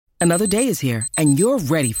Another day is here, and you're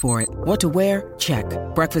ready for it. What to wear? Check.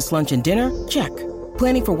 Breakfast, lunch, and dinner? Check.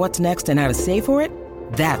 Planning for what's next and how to save for it?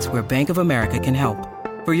 That's where Bank of America can help.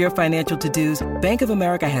 For your financial to-dos, Bank of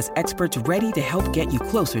America has experts ready to help get you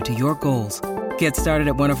closer to your goals. Get started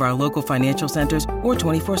at one of our local financial centers or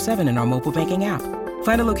 24/7 in our mobile banking app.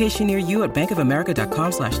 Find a location near you at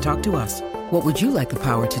bankofamerica.com/talktous. What would you like the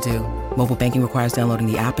power to do? Mobile banking requires downloading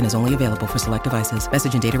the app and is only available for select devices.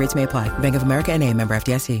 Message and data rates may apply. Bank of America N.A., member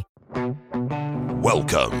FDIC.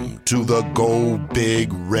 Welcome to the Go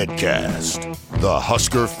Big Redcast, the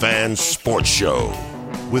Husker Fan Sports Show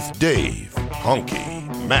with Dave,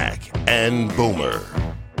 Honky, Mac, and Boomer.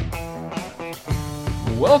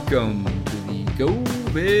 Welcome to the Go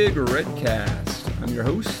Big Redcast. I'm your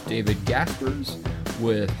host, David Gaspers,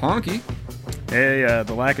 with Honky. Hey,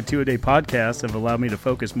 the lack of two-a-day podcasts have allowed me to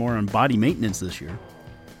focus more on body maintenance this year.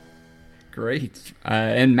 Great.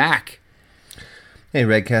 And Mac. Hey,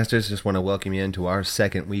 Redcasters, just want to welcome you into our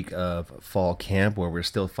second week of fall camp where we're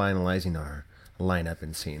still finalizing our lineup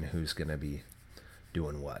and seeing who's going to be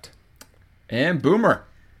doing what. And Boomer.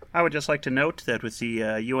 I would just like to note that with the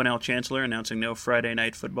UNL Chancellor announcing no Friday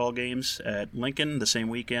night football games at Lincoln the same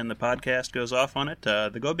weekend the podcast goes off on it,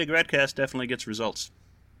 the Go Big Redcast definitely gets results.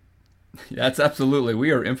 That's absolutely.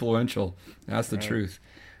 We are influential. That's the truth.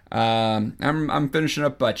 I'm finishing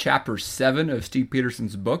up Chapter 7 of Steve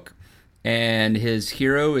Peterson's book. And his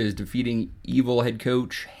hero is defeating evil head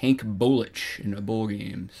coach Hank Bolich in a bowl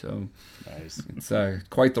game. So nice. It's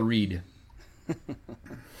quite the read.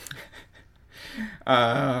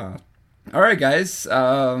 All right, guys.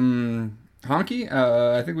 Honky,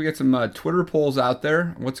 I think we got some Twitter polls out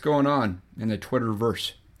there. What's going on in the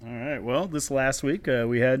Twitterverse? All right. Well, this last week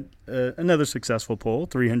we had another successful poll,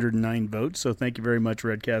 309 votes. So thank you very much,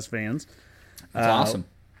 Redcast fans. That's awesome.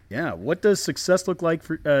 Yeah, what does success look like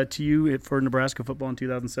for to you for Nebraska football in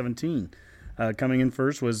 2017? Coming in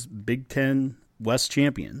first was Big Ten West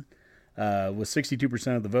champion with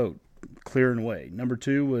 62% of the vote, clear and away. Number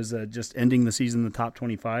two was just ending the season in the top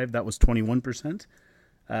 25. That was 21%.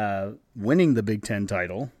 Winning the Big Ten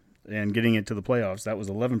title and getting it to the playoffs, that was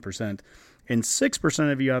 11%. And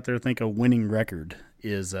 6% of you out there think a winning record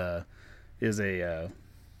is a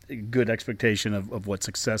good expectation of what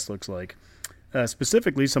success looks like.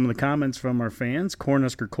 Specifically, some of the comments from our fans.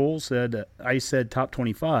 Cornhusker Cole said, I said top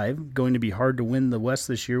 25, going to be hard to win the West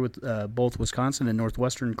this year with both Wisconsin and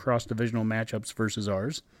Northwestern cross-divisional matchups versus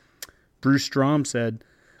ours. Bruce Strom said,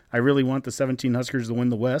 I really want the 17 Huskers to win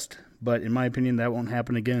the West, but in my opinion, that won't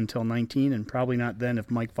happen again until 19, and probably not then if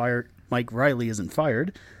Mike Riley isn't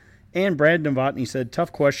fired. And Brad Novotny said,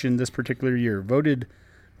 tough question this particular year. Voted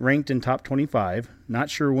ranked in top 25. Not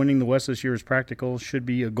sure winning the West this year is practical. Should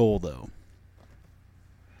be a goal, though.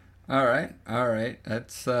 All right.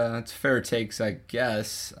 That's fair takes, I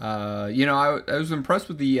guess. I was impressed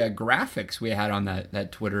with the graphics we had on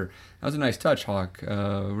that Twitter. That was a nice touch, Hawk.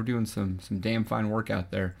 We're doing some damn fine work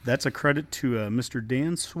out there. That's a credit to Mr.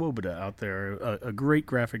 Dan Swoboda out there, a great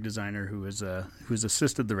graphic designer who's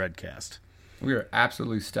assisted the Redcast. We are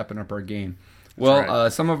absolutely stepping up our game. Well,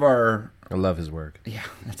 right. Some of our... I love his work. Yeah,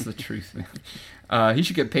 that's the truth, man. He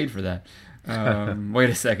should get paid for that. Wait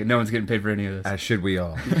a second. No one's getting paid for any of this. As should we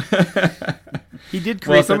all. He did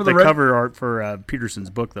create some of the cover art for Peterson's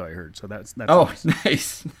book, though, I heard. So that's nice.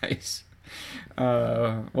 Nice.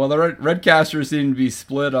 Well, the Redcasters seem to be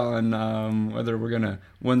split on whether we're going to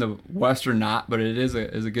win the West or not, but it is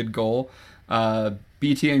a good goal.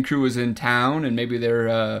 BTN crew is in town, and maybe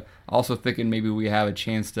they're also thinking maybe we have a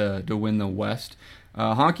chance to win the West.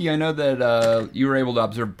 Honky, I know that you were able to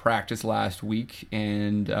observe practice last week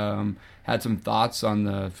and had some thoughts on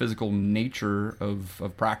the physical nature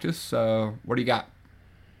of practice. What do you got?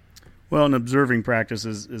 Well, an observing practice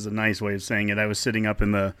is a nice way of saying it. I was sitting up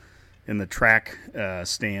in the track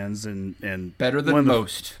stands and better than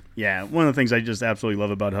most. Yeah, one of the things I just absolutely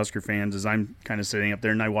love about Husker fans is I'm kind of sitting up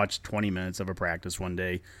there and I watched 20 minutes of a practice one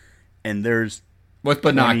day, and there's with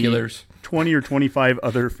binoculars 20 or 25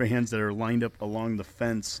 other fans that are lined up along the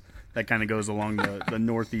fence that kind of goes along the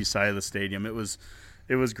northeast side of the stadium. It was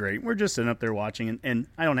great. We're just sitting up there watching, and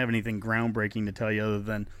I don't have anything groundbreaking to tell you other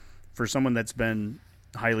than for someone that's been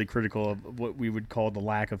highly critical of what we would call the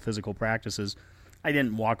lack of physical practices, I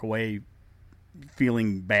didn't walk away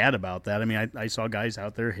feeling bad about that. I mean, I saw guys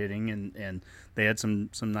out there hitting, and they had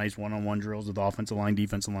some nice one-on-one drills with offensive line,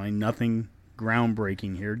 defensive line. Nothing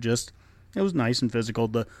groundbreaking here. Just it was nice and physical.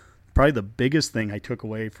 Probably the biggest thing I took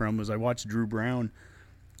away from was I watched Drew Brown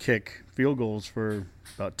kick field goals for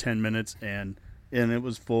about 10 minutes, and it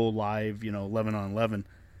was full live, 11 on 11.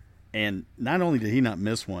 And not only did he not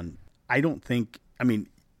miss one, I don't think – I mean,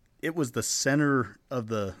 it was the center of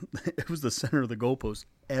the goalpost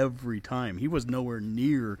every time. He was nowhere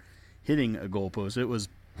near hitting a goalpost. It was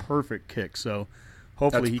perfect kick. So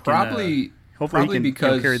hopefully That's he can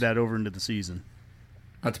because carry that over into the season.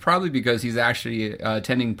 That's probably because he's actually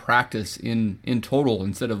attending practice in total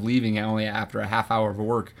instead of leaving only after a half hour of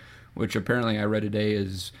work, which apparently I read today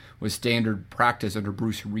was standard practice under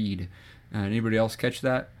Bruce Reed. Anybody else catch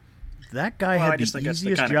that? That guy had the easiest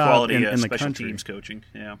kind of job quality in the special country. teams coaching.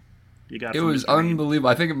 Yeah, you got. It was unbelievable.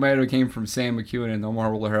 I think it might have came from Sam McEwen in the Omaha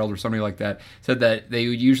World Herald or somebody like that. Said that they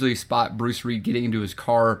would usually spot Bruce Reed getting into his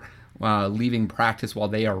car, leaving practice while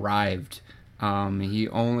they arrived. He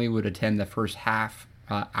only would attend the first half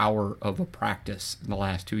hour of a practice in the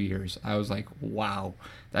last 2 years. I was like, wow,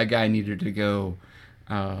 that guy needed to go.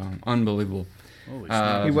 Unbelievable.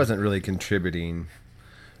 He wasn't really contributing.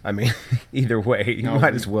 I mean, either way, you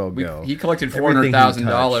might as well go. He collected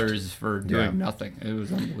 $400,000 for doing nothing. It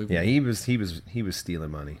was unbelievable. Yeah, he was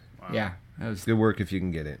stealing money. Wow. Yeah, that was good work if you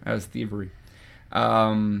can get it. That was thievery.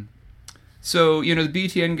 So, the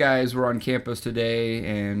BTN guys were on campus today,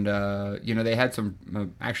 and, they had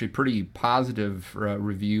some actually pretty positive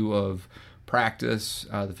review of practice,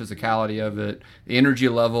 the physicality of it, the energy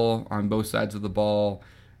level on both sides of the ball.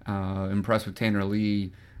 Impressed with Tanner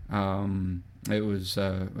Lee. It was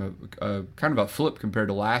kind of a flip compared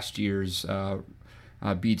to last year's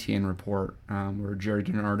BTN report, where Jerry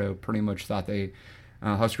DiNardo pretty much thought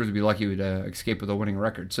Huskers would be lucky to escape with a winning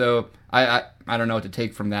record. So I don't know what to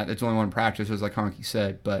take from that. It's only one practice, as like Honky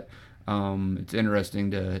said, but it's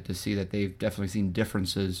interesting to see that they've definitely seen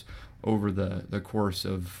differences over the course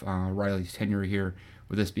of Riley's tenure here,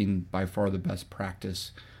 with this being by far the best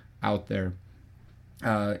practice out there.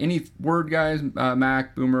 Any word, guys,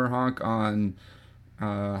 Mac, Boomer, Honk, on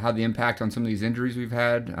how the impact on some of these injuries we've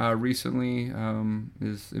had recently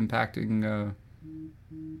is impacting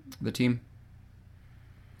the team?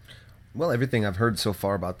 Well, everything I've heard so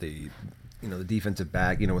far about the defensive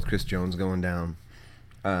back, with Chris Jones going down,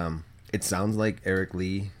 it sounds like Eric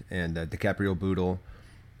Lee and DiCaprio Boodle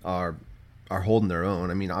are holding their own.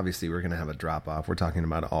 I mean, obviously we're going to have a drop off. We're talking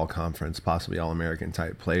about an all-conference, possibly all-American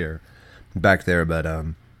type player back there, but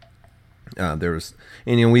there was,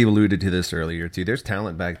 and we alluded to this earlier too. There's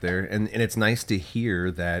talent back there, and it's nice to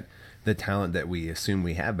hear that the talent that we assume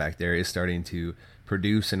we have back there is starting to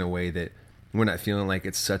produce in a way that we're not feeling like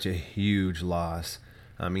it's such a huge loss.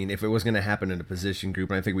 I mean, if it was going to happen in a position group,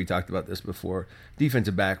 and I think we talked about this before,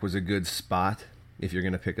 defensive back was a good spot if you're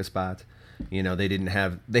going to pick a spot. They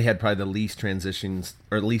had probably the least transitions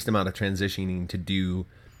or least amount of transitioning to do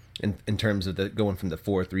in terms of going from the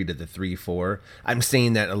 4-3 to the 3-4. I'm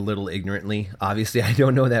saying that a little ignorantly. Obviously, I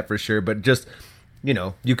don't know that for sure, but just,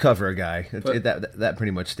 you cover a guy. That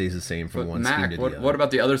pretty much stays the same from one scheme to the other. What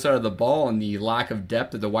about the other side of the ball and the lack of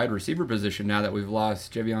depth at the wide receiver position now that we've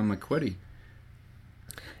lost Javion McQuitty?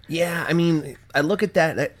 Yeah, I mean, I look at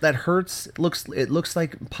that hurts. It looks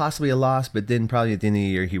like possibly a loss, but then probably at the end of the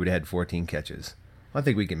year he would have had 14 catches. I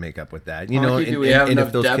think we can make up with that. And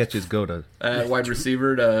if those catches go to wide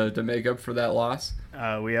receiver to make up for that loss,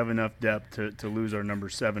 we have enough depth to lose our number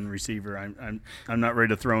 7 receiver. I'm not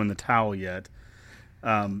ready to throw in the towel yet.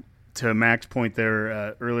 To Mac's point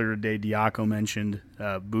there, earlier today, Diaco mentioned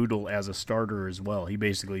Boodle as a starter as well. He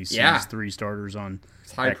basically sees 3 starters on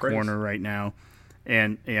that corner right now,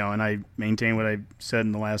 and and I maintain what I've said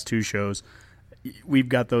in the last 2 shows. We've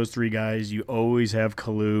got those 3 guys. You always have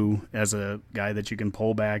Kalu as a guy that you can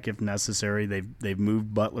pull back if necessary. They've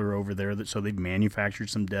moved Butler over there, so they've manufactured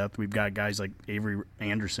some depth. We've got guys like Avery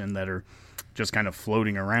Anderson that are just kind of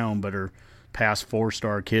floating around, but are past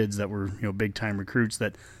 4-star kids that were big time recruits.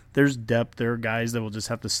 That there's depth. There are guys that will just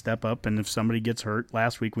have to step up. And if somebody gets hurt,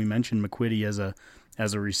 last week we mentioned McQuitty as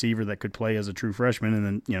a receiver that could play as a true freshman,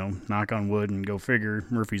 and then knock on wood and go figure,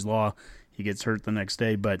 Murphy's Law, he gets hurt the next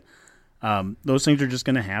day, but. Those things are just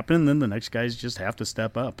going to happen, and then the next guys just have to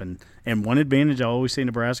step up. And one advantage I always say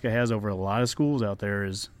Nebraska has over a lot of schools out there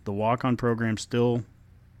is the walk-on program still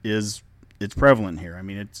it's prevalent here. I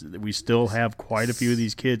mean, we still have quite a few of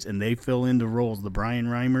these kids, and they fill into roles. The Brian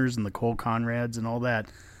Reimers and the Cole Conrads and all that,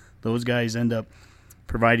 those guys end up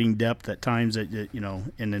providing depth at times that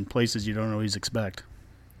and in places you don't always expect.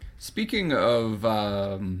 Speaking of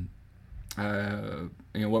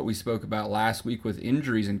what we spoke about last week with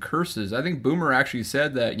injuries and curses, I think Boomer actually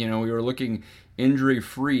said that we were looking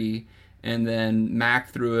injury-free, and then Mac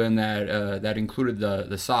threw in that included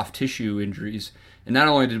the soft tissue injuries. And not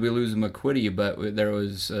only did we lose McQuitty, but there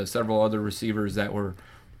was several other receivers that were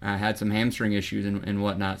had some hamstring issues and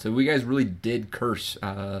whatnot. So we guys really did curse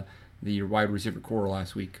the wide receiver core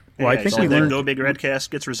last week. Well, I think we learned. Go Big Redcast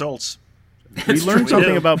gets results. We learned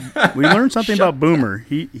something about Boomer.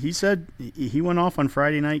 He said he went off on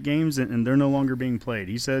Friday night games and they're no longer being played.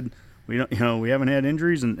 He said we haven't had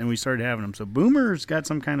injuries and we started having them. So Boomer's got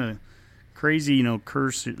some kind of crazy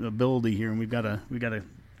curse ability here, and we got to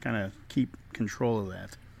kind of keep control of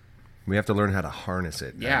that. We have to learn how to harness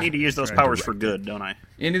it. Yeah. I need to use those powers for good, don't I?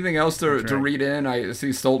 Anything else to read in? I see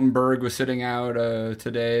Stoltenberg was sitting out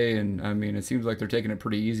today, and I mean, it seems like they're taking it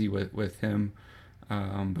pretty easy with him.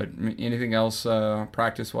 But anything else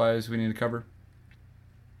practice-wise we need to cover?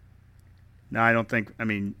 No, I don't think. I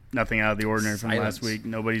mean, nothing out of the ordinary from last week.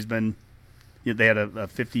 Nobody's been. They had a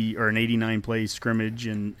 50 or an 89 play scrimmage,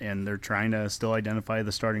 and they're trying to still identify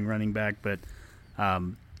the starting running back. But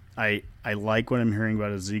I like what I'm hearing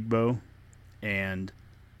about Ezigbo, and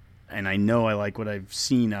I know I like what I've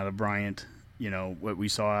seen out of Bryant. What we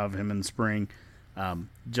saw out of him in the spring.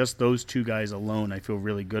 Just those two guys alone, I feel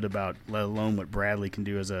really good about. Let alone what Bradley can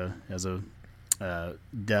do as a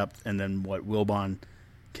depth, and then what Wilbon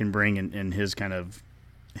can bring in his kind of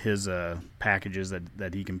his packages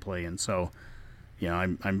that he can play in. So,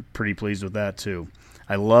 I'm pretty pleased with that too.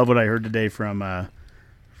 I love what I heard today from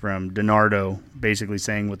DiNardo, basically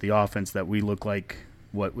saying with the offense that we look like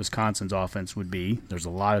what Wisconsin's offense would be. There's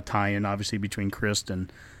a lot of tie-in, obviously, between Christ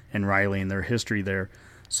and Riley and their history there.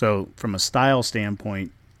 So from a style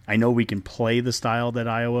standpoint, I know we can play the style that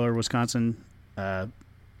Iowa or Wisconsin,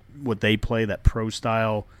 what they play, that pro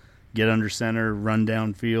style, get under center, run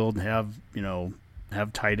downfield,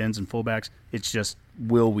 have tight ends and fullbacks. It's just,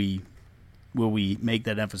 will we make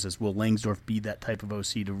that emphasis? Will Langsdorff be that type of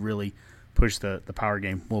OC to really push the power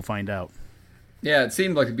game? We'll find out. Yeah, it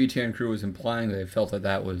seemed like the BTN crew was implying they felt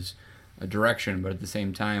that was a direction, but at the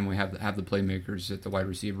same time, we have the playmakers at the wide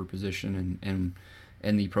receiver position and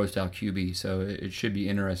the pro-style QB, so it should be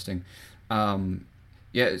interesting.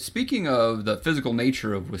 Speaking of the physical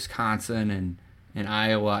nature of Wisconsin and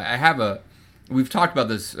Iowa, we've talked about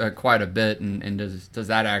this quite a bit, and is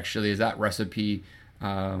that recipe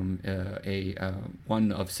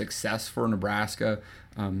one of success for Nebraska,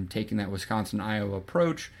 taking that Wisconsin-Iowa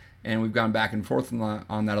approach? And we've gone back and forth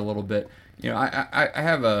on that a little bit. I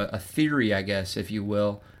have a theory, I guess, if you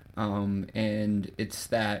will, and it's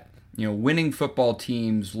that winning football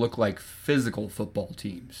teams look like physical football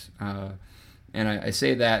teams. And I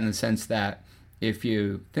say that in the sense that if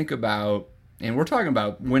you think about, and we're talking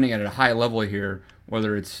about winning at a high level here,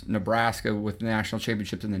 whether it's Nebraska with the national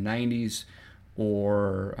championships in the 90s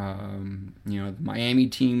or, the Miami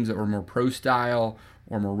teams that were more pro style,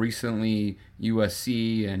 or more recently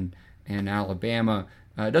USC and Alabama.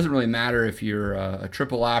 It doesn't really matter if you're a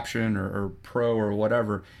triple option or pro or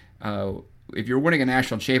whatever. If you're winning a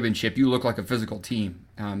national championship, you look like a physical team.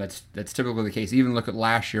 That's typically the case. Even look at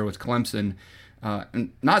last year with Clemson.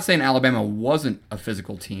 I'm not saying Alabama wasn't a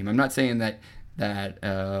physical team. I'm not saying that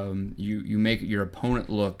you make your opponent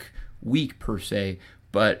look weak per se,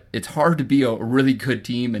 but it's hard to be a really good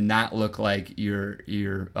team and not look like you're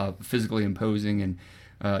physically imposing and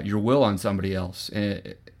your will on somebody else.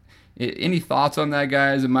 Any thoughts on that,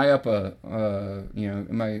 guys? Am I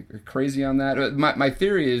am I crazy on that? My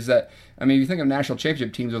theory is that, if you think of national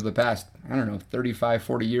championship teams over the past, 35,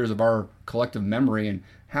 40 years of our collective memory, and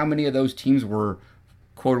how many of those teams were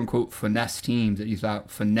quote-unquote finesse teams that you thought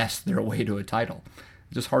finessed their way to a title?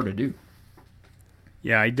 It's just hard to do.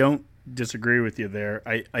 Yeah, I don't disagree with you there.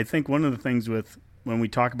 I think one of the things when we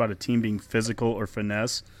talk about a team being physical or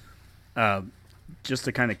finesse, just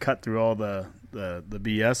to kind of cut through all the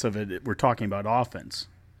BS of it, we're talking about offense.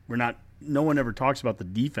 No one ever talks about the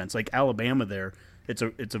defense. Like Alabama there, it's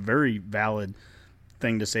a very valid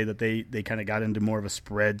thing to say that they kind of got into more of a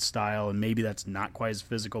spread style, and maybe that's not quite as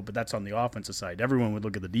physical, but that's on the offensive side. Everyone would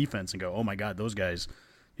look at the defense and go, oh my God, those guys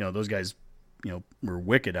were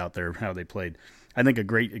wicked out there, how they played. I think a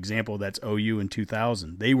great example of that's OU in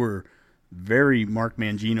 2000. They were very Mark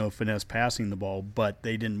Mangino finesse passing the ball, but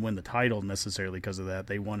they didn't win the title necessarily because of that.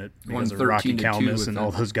 They won it because of Rocky Kalmus and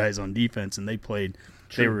all those guys on defense, and they played.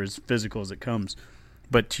 They were as physical as it comes.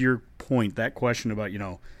 But to your point, that question about,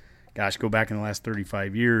 go back in the last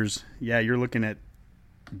 35 years, yeah, you're looking at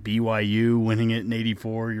BYU winning it in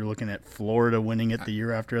 84. You're looking at Florida winning it the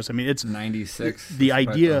year after us. It's 96. The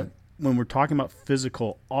idea when we're talking about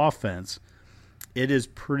physical offense, it is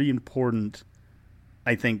pretty important,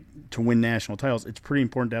 I think, to win national titles. It's pretty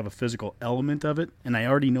important to have a physical element of it. And I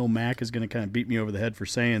already know Mac is going to kind of beat me over the head for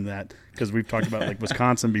saying that, because we've talked about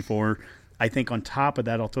Wisconsin before. I think on top of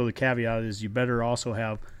that, I'll throw the caveat is you better also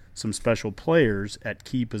have some special players at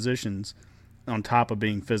key positions on top of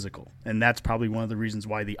being physical. And that's probably one of the reasons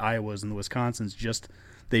why the Iowas and the Wisconsins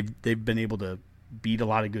they've been able to beat a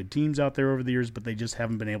lot of good teams out there over the years, but they just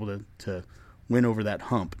haven't been able to win over that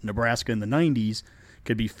hump. Nebraska in the 90s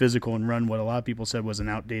could be physical and run what a lot of people said was an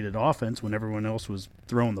outdated offense when everyone else was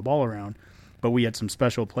throwing the ball around, but we had some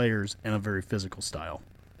special players and a very physical style.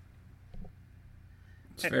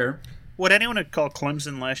 It's fair. Would anyone call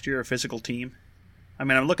Clemson last year a physical team? I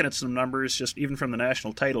mean, I'm looking at some numbers, just even from the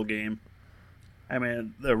national title game. I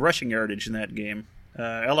mean, the rushing yardage in that game.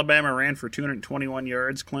 Alabama ran for 221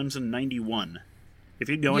 yards, Clemson 91. If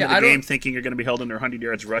you'd go into the game thinking you're going to be held under 100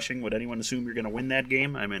 yards rushing, would anyone assume you're going to win that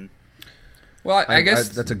game? I mean... Well, I guess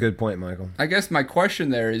that's a good point, Michael. I guess my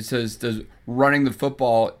question there is: does running the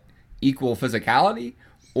football equal physicality,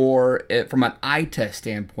 or from an eye test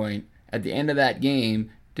standpoint, at the end of that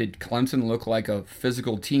game, did Clemson look like a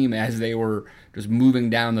physical team as they were just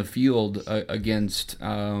moving down the field against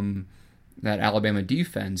that Alabama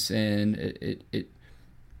defense? And it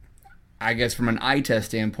I guess from an eye test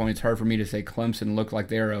standpoint, it's hard for me to say Clemson looked like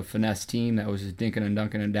they're a finesse team that was just dinking and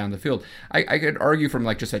dunking and down the field. I could argue from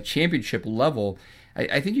like just a championship level,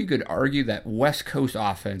 I think you could argue that West Coast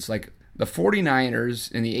offense, like the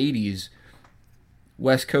 49ers in the 80s,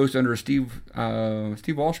 West Coast under Steve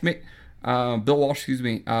Walsh, Bill Walsh, excuse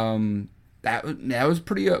me, that was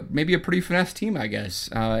pretty maybe a pretty finesse team, I guess,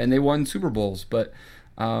 and they won Super Bowls. But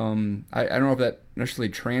I don't know if that necessarily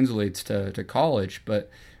translates to college,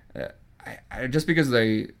 but just because of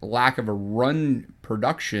the lack of a run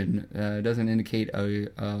production doesn't indicate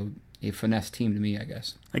a finesse team to me, I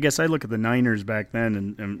guess. I guess I look at the Niners back then,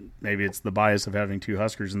 and maybe it's the bias of having two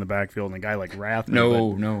Huskers in the backfield and a guy like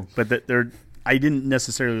Rathman. No. But I didn't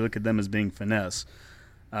necessarily look at them as being finesse.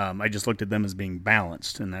 I just looked at them as being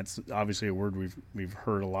balanced, and that's obviously a word we've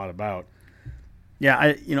heard a lot about. Yeah,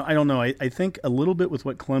 I don't know. I think a little bit with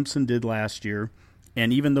what Clemson did last year.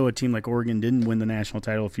 And even though a team like Oregon didn't win the national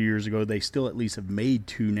title a few years ago, they still at least have made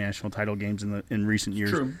 2 national title games in recent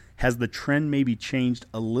years. True. Has the trend maybe changed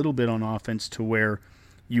a little bit on offense to where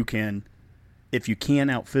you can, if you can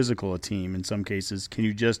out-physical a team in some cases, can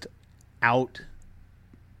you just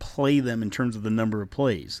out-play them in terms of the number of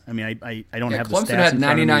plays? I mean, I don't have the stats Clemson had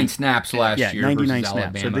 99 me. snaps last year 99 versus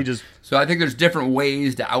snaps. Alabama. So I think there's different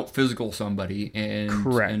ways to out-physical somebody.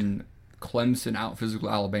 Correct. And Clemson out-physical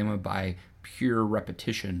Alabama by pure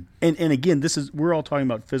repetition. And again, we're all talking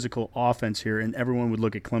about physical offense here, and everyone would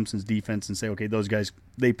look at Clemson's defense and say, okay, those guys,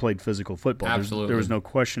 they played physical football. Absolutely. There was no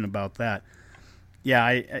question about that. Yeah,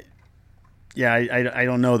 I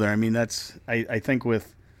don't know there. I mean, I think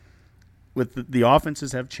with the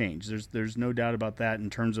offenses have changed. There's no doubt about that in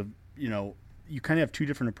terms of, you kind of have 2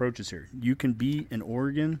 different approaches here. You can be an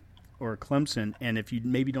Oregon or a Clemson, and if you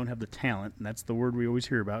maybe don't have the talent, and that's the word we always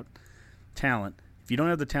hear about, talent. If you don't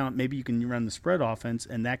have the talent, maybe you can run the spread offense,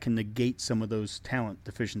 and that can negate some of those talent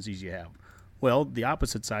deficiencies you have. Well, the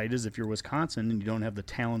opposite side is if you're Wisconsin and you don't have the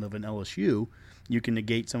talent of an LSU, you can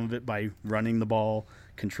negate some of it by running the ball,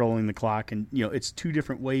 controlling the clock, and it's 2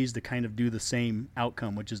 different ways to kind of do the same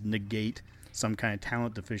outcome, which is negate some kind of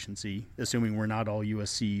talent deficiency, assuming we're not all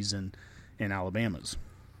USC's and Alabamas.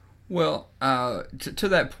 Well, to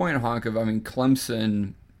that point, Honk,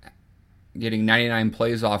 Clemson getting 99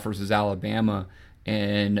 plays off versus Alabama,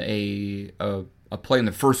 and a play in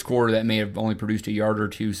the first quarter that may have only produced a yard or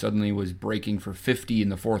 2 suddenly was breaking for 50 in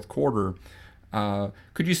the fourth quarter.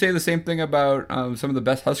 Could you say the same thing about some of the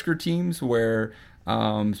best Husker teams where,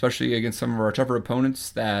 especially against some of our tougher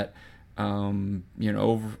opponents, that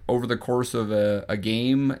over the course of a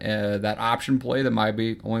game, that option play that might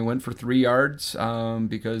be only went for 3 yards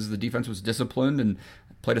because the defense was disciplined and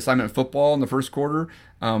played assignment football in the first quarter,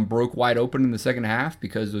 broke wide open in the second half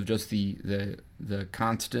because of just the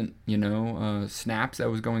constant snaps that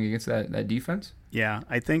was going against that defense? Yeah,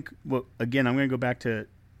 I think, again, I'm going to go back to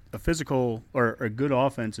a physical or a good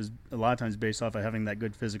offense is a lot of times based off of having that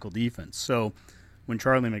good physical defense. So when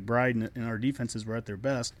Charlie McBride and our defenses were at their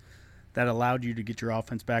best, that allowed you to get your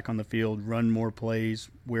offense back on the field, run more plays,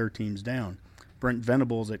 wear teams down. Brent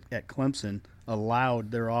Venables at Clemson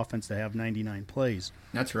allowed their offense to have 99 plays.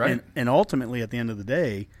 That's right. And ultimately, at the end of the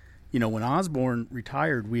day, when Osborne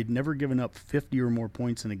retired, we had never given up 50 or more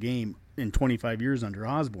points in a game in 25 years under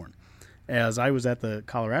Osborne. As I was at the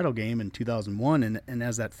Colorado game in 2001, and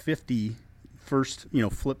as that 50 first,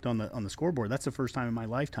 flipped on the scoreboard, that's the first time in my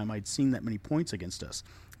lifetime I'd seen that many points against us,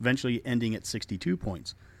 eventually ending at 62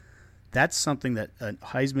 points. That's something that a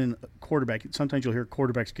Heisman quarterback, sometimes you'll hear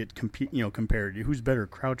quarterbacks get compared to who's better,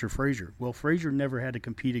 Crouch or Frazier. Well, Frazier never had to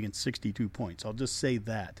compete against 62 points. I'll just say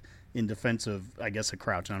that in defense of, I guess, a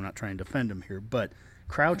Crouch, and I'm not trying to defend him here, but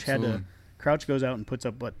Crouch goes out and puts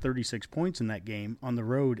up, 36 points in that game on the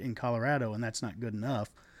road in Colorado, and that's not good enough.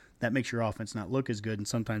 that makes your offense not look as good, and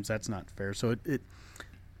sometimes that's not fair. So it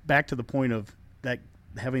back to the point of that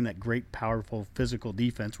having that great, powerful, physical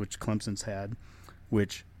defense, which Clemson's had,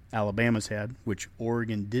 which Alabama's had, which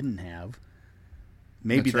Oregon didn't have.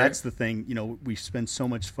 Maybe that's the thing. We spend so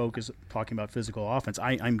much focus talking about physical offense.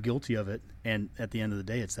 I'm guilty of it, and at the end of the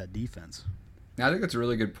day, it's that defense. I think that's a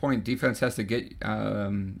really good point. Defense has to get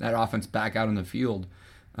that offense back out on the field.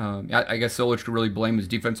 I guess Solich could really blame his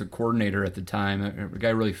defensive coordinator at the time. The guy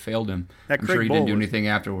really failed him. I'm sure he didn't do anything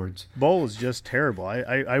afterwards. Bull was just terrible.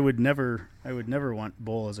 I would never want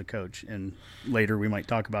Bull as a coach. And later we might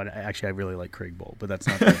talk about it. Actually, I really like Craig Bull, but that's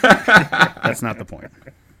not that's not the point.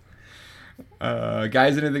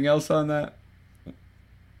 Guys, anything else on that?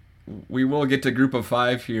 We will get to Group of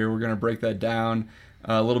 5 here. We're going to break that down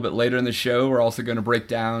a little bit later in the show. We're also going to break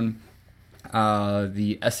down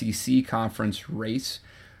the SEC conference race.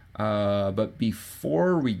 But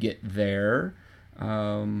before we get there,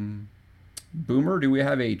 Boomer, do we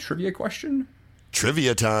have a trivia question?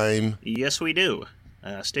 Trivia time. Yes, we do.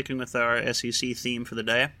 Sticking with our SEC theme for the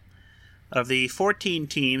day. Of the 14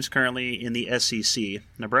 teams currently in the SEC,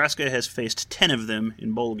 Nebraska has faced 10 of them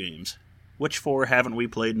in bowl games. Which 4 haven't we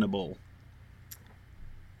played in a bowl?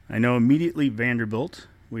 I know immediately Vanderbilt.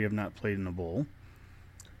 We have not played in a bowl.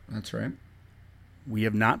 That's right. We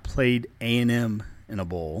have not played A&M in a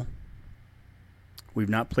bowl. We've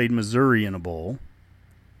not played Missouri in a bowl.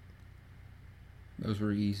 Those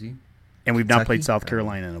were easy. And we've not played South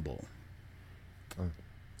Carolina in a bowl.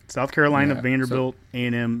 South Carolina, Vanderbilt,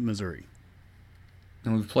 A&M, Missouri.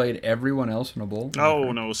 And we've played everyone else in a bowl?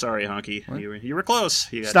 Oh, no, sorry, Honky. You were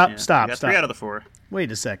close. You Stop. You got 3 out of the 4.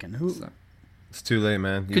 Wait a second. It's too late,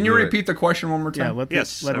 man. Can you repeat the question one more time? Yeah,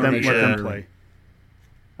 let them play.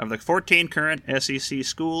 Of the 14 current SEC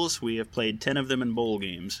schools, we have played 10 of them in bowl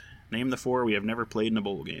games. Name the 4 we have never played in a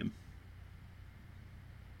bowl game.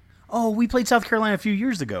 Oh, we played South Carolina a few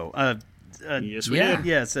years ago. Yes, we did.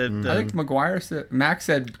 Yes. I think Max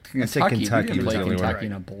said Kentucky. We didn't play Kentucky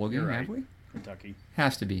in a bowl game, have we? Kentucky.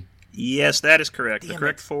 Has to be. Yes, that is correct. The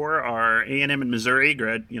correct 4 are A&M and Missouri.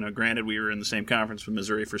 Granted, we were in the same conference with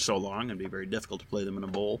Missouri for so long, it'd be very difficult to play them in a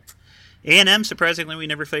bowl. A&M, surprisingly, we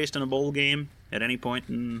never faced in a bowl game at any point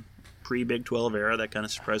in pre-Big 12 era. That kind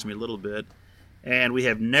of surprised me a little bit. And we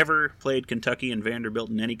have never played Kentucky and Vanderbilt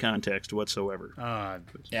in any context whatsoever.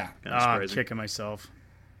 Kicking myself.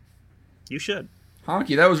 You should.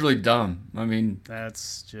 Honky, that was really dumb. I mean,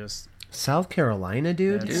 that's just... South Carolina,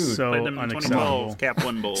 dude? So played them in 2012 Cap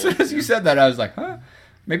 1 Bowl. As soon as you said that, I was like, huh?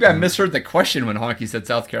 Maybe I misheard the question when Honky said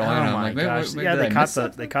South Carolina. Oh my gosh!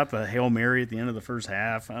 They caught the Hail Mary at the end of the first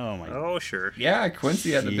half. Oh my! Oh sure. Yeah,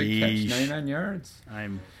 Quincy had the big catch, 99 yards.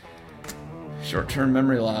 Short-term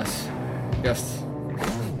memory loss. Yes.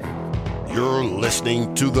 You're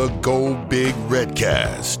listening to the Go Big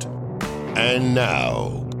Redcast, and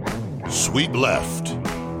now, sweep left.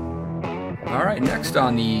 All right, next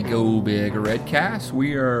on the Go Big Redcast,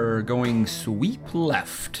 we are going sweep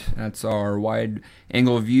left. That's our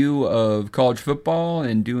wide-angle view of college football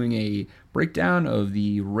and doing a breakdown of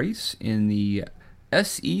the race in the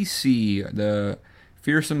SEC, the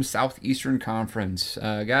fearsome Southeastern Conference.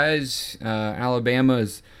 Guys, Alabama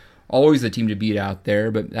is always the team to beat out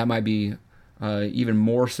there, but that might be even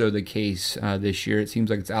more so the case this year. It seems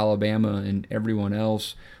like it's Alabama and everyone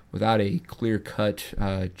else without a clear-cut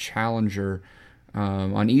challenger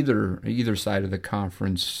on either side of the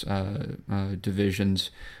conference divisions.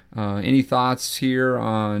 Any thoughts here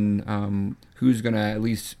on who's going to at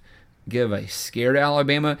least give a scare to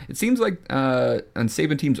Alabama? It seems like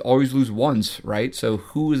unsafe teams always lose once, right? So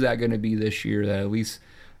who is that going to be this year that at least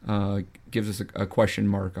gives us a question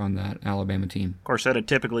mark on that Alabama team? Of course, that had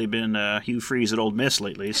typically been Hugh Freeze at Ole Miss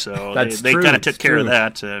lately, so they true. kind of took care of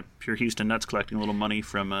that. Pure Houston Nuts collecting a little money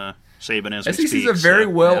from Saban as we SEC speak. is a very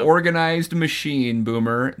well-organized machine,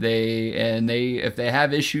 Boomer. If they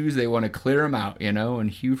have issues, they want to clear them out, and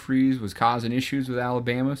Hugh Freeze was causing issues with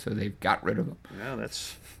Alabama, so they've got rid of them. Yeah,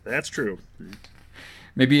 that's true.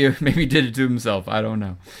 Maybe he did it to himself. I don't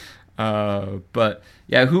know. But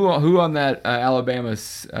yeah, who on that Alabama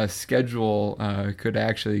schedule could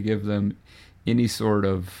actually give them any sort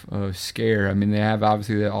of scare? I mean, they have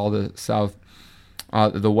obviously all the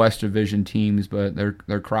the West Division teams, but their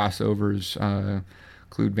crossovers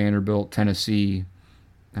include Vanderbilt, Tennessee.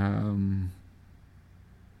 Yeah,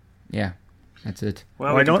 that's it.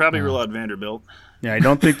 Well, we can probably rule out Vanderbilt. Yeah, I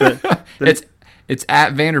don't think that it's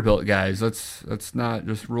at Vanderbilt, guys. Let's not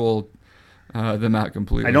just rule them out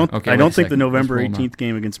completely. I don't think the November 18th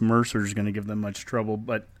game against Mercer is going to give them much trouble.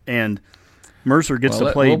 Mercer gets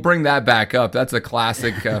to play. We'll bring that back up. That's a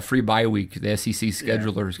classic free bye week. The SEC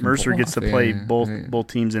schedulers. Can Mercer pull gets off. to play both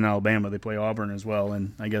teams in Alabama. They play Auburn as well,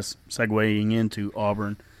 and I guess segueing into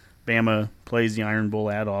Auburn, Bama plays the Iron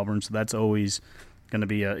Bowl at Auburn, so that's always going to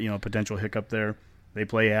be a potential hiccup there. They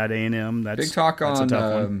play at A&M. That's big talk that's on a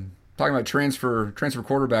tough one. talking about transfer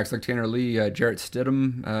quarterbacks like Tanner Lee. Jarrett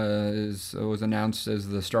Stidham was announced as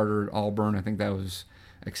the starter at Auburn. I think that was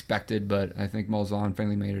expected, but I think Malzahn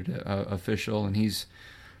finally made it official, and he's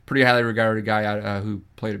a pretty highly regarded guy who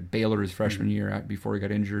played at Baylor his freshman year before he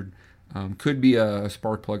got injured. Could be a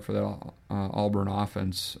spark plug for that Auburn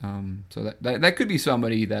offense. So that could be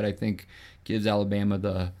somebody that I think gives Alabama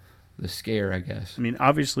the scare, I guess. I mean,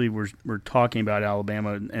 obviously we're talking about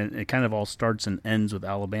Alabama, and it kind of all starts and ends with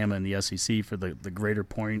Alabama and the SEC for the greater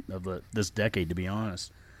point of this decade, to be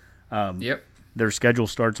honest. Yep. Their schedule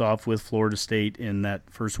starts off with Florida State in that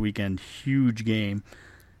first weekend, huge game,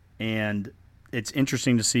 and it's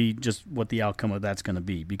interesting to see just what the outcome of that's going to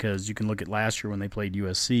be, because you can look at last year when they played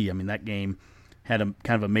USC. I mean, that game had a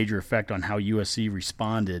kind of a major effect on how USC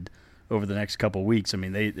responded over the next couple of weeks. I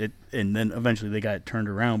mean, and then eventually they got it turned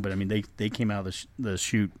around, but I mean, they came out of the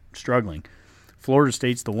chute struggling. Florida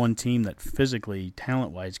State's the one team that physically,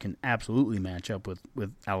 talent-wise, can absolutely match up with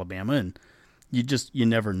Alabama, and you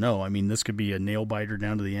never know. I mean, this could be a nail-biter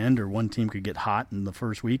down to the end, or one team could get hot in the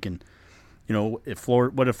first week, and what if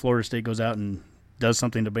Florida State goes out and does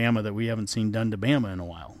something to Bama that we haven't seen done to Bama in a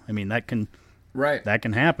while? I mean, that can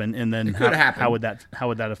happen, and then how would that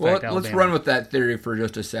affect Alabama? Let's run with that theory for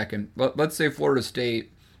just a second. Let's say Florida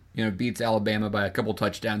State, beats Alabama by a couple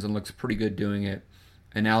touchdowns and looks pretty good doing it,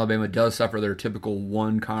 and Alabama does suffer their typical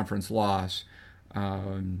one conference loss.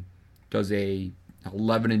 Does a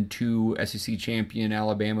 11-2 SEC champion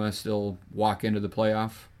Alabama still walk into the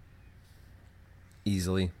playoff?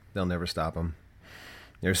 Easily. They'll never stop them.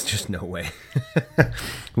 There's just no way.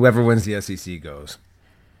 Whoever wins the SEC goes.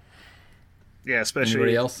 Yeah, especially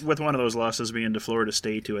Anybody else? with one of those losses being to Florida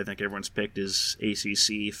State, who I think everyone's picked as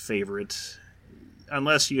ACC favorite.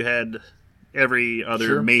 Unless you had every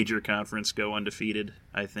other major conference go undefeated,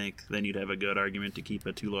 I think, then you'd have a good argument to keep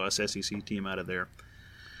a 2-loss SEC team out of there.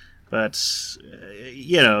 But, the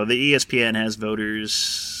ESPN has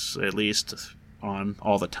voters at least on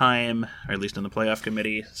all the time, or at least in the playoff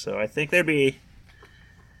committee. So I think there'd be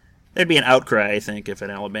an outcry, I think, if an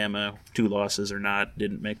Alabama 2 losses or not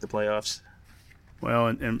didn't make the playoffs. Well,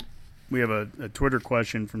 and we have a Twitter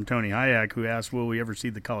question from Tony Hayek, who asked, will we ever see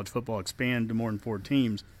the college football expand to more than 4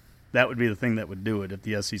 teams? That would be the thing that would do it if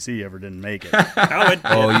the SEC ever didn't make it.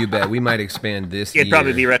 Oh, you bet. We might expand this year. It'd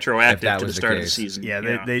probably be retroactive to the was start of the case. season. Yeah,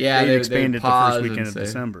 they expanded the first weekend of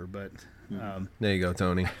December. But there you go,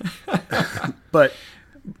 Tony. But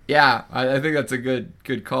yeah, I think that's a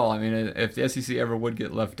good call. I mean, if the SEC ever would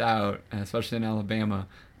get left out, especially in Alabama,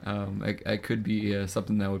 it could be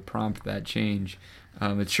something that would prompt that change.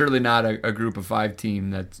 It's surely not a group of 5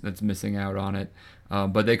 team that's missing out on it,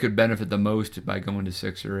 but they could benefit the most by going to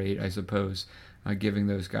 6 or 8, I suppose, giving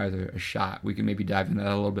those guys a shot. We can maybe dive into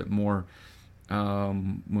that a little bit more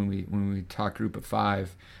when we talk group of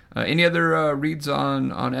 5. Any other reads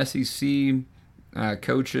on SEC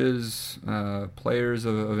coaches, players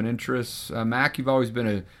of an interest? Mac, you've always been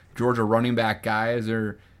a Georgia running back guy. Is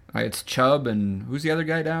there? It's Chubb, and who's the other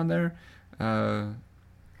guy down there? No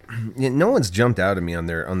one's jumped out at me on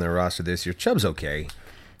their roster this year. Chubb's okay.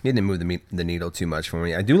 He didn't move the needle too much for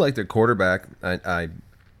me. I do like their quarterback. I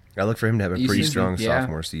look for him to have a pretty strong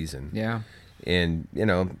sophomore season. Yeah, and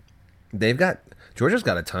Georgia's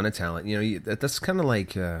got a ton of talent. That's kind of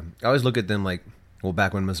like I always look at them like, well,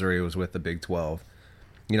 back when Missouri was with the Big 12.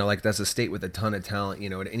 Like that's a state with a ton of talent.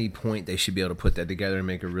 At any point they should be able to put that together and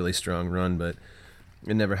make a really strong run, but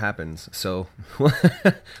it never happens. So we'll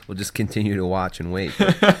just continue to watch and wait.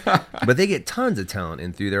 But they get tons of talent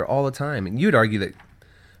in through there all the time. And you'd argue that,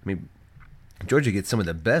 Georgia gets some of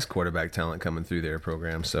the best quarterback talent coming through their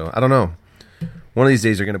program. So I don't know. One of these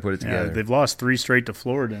days they're going to put it together. They've lost 3 straight to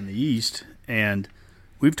Florida in the East. And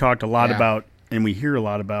we've talked a lot about, and we hear a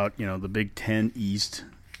lot about, the Big Ten East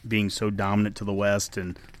being so dominant to the West.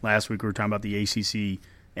 And last week we were talking about the ACC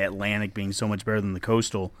Atlantic being so much better than the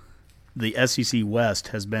Coastal. The SEC West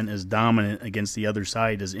has been as dominant against the other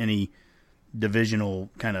side as any divisional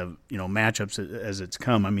kind of matchups as it's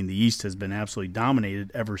come. The East has been absolutely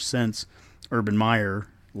dominated ever since Urban Meyer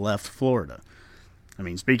left Florida.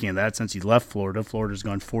 Speaking of that, since he left Florida, Florida's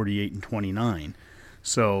gone 48-29.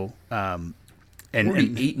 So,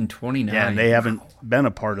 48-29. Yeah, and they haven't been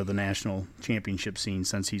a part of the national championship scene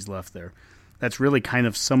since he's left there. That's really kind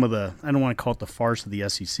of some of the, I don't want to call it the farce of the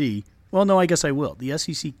SEC. Well, no, I guess I will. The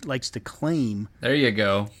SEC likes to claim. There you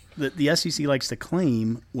go. The SEC likes to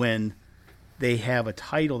claim when they have a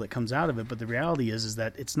title that comes out of it, but the reality is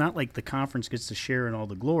that it's not like the conference gets to share in all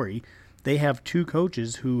the glory. They have two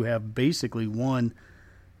coaches who have basically won.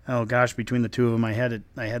 Oh gosh, between the two of them, I had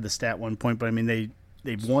the stat one point, but I mean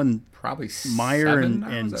they've won Probably Meyer 7 and now,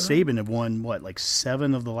 is that Saban right? have won what, like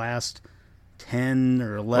 7 of the last 10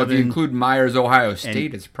 or 11. Well, if you include Myers, Ohio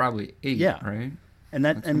State, it's probably 8, Yeah. right? And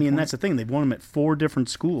that's the thing. They've won them at 4 different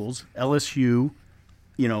schools: LSU,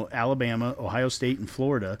 Alabama, Ohio State, and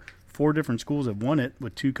Florida. 4 different schools have won it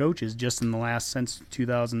with 2 coaches just in the last since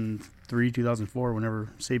 2003, 2004, whenever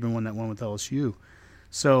Saban won that one with LSU.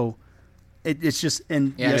 So it's just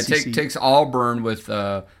and Yeah, the it SEC, takes Auburn with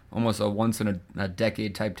almost a once in a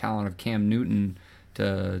decade type talent of Cam Newton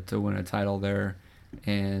to win a title there,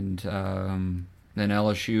 and then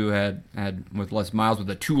LSU had with Les Miles with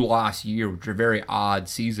a 2-loss year, which was a very odd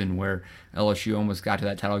season where LSU almost got to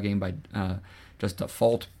that title game by just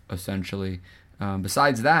default essentially.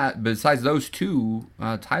 Besides those 2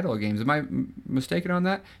 title games, am I mistaken on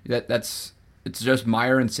that? It's just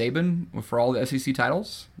Meyer and Saban for all the SEC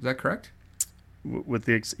titles. Is that correct? with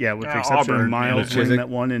the exception Auburn, of Miles winning Chiswick. that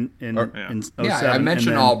one in 07. Yeah, I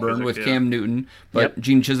mentioned and then- Auburn with Chiswick, Cam Newton, but Yep.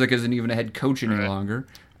 Gene Chiswick isn't even a head coach any Right. longer.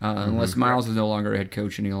 Unless Miles is no longer a head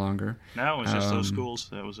coach any longer. No, it was just those schools.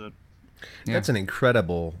 That was it. Yeah. That's an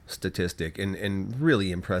incredible statistic and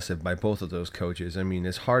really impressive by both of those coaches. I mean,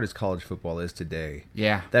 as hard as college football is today,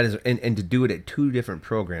 Yeah. that is, and to do it at 2 different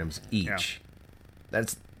programs each,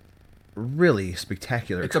 that's really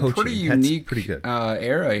spectacular. It's coaching. a pretty That's unique pretty good.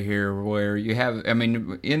 era here where you have, I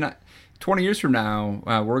mean, in 20 years from now,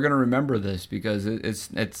 we're going to remember this because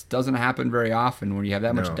it doesn't happen very often when you have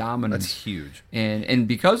that much No, dominance. That's huge. And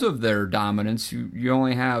because of their dominance, you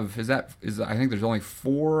only have I think there's only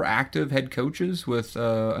 4 active head coaches with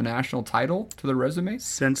a national title to their resume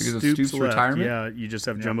Since because of Stoops Stoops' left, retirement. yeah, you just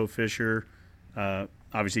have Jumbo Fisher,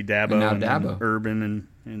 obviously Dabo, And now and then Dabo. Urban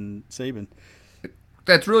and Saban.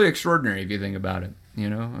 That's really extraordinary if you think about it. I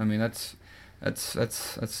mean that's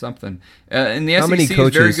something. And the How many SEC is very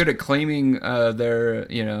coaches- good at claiming their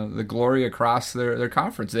the glory across their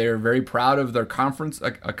conference. They are very proud of their conference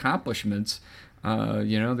accomplishments.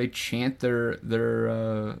 They chant their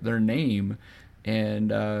name, and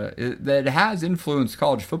that has influenced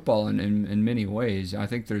college football in many ways. I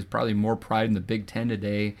think there's probably more pride in the Big Ten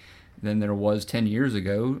today than there was 10 years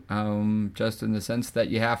ago, just in the sense that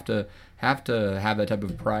you have to have that type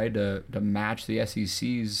of pride to match the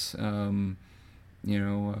SEC's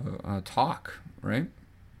talk, right?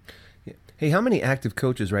 Hey, how many active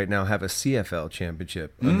coaches right now have a CFL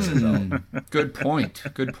championship? Good point.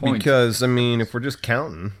 Because, I mean, if we're just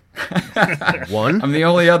counting, 1? I'm the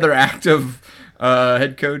only other active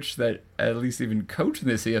head coach that at least even coached in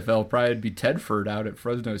the CFL. Probably would be Tedford out at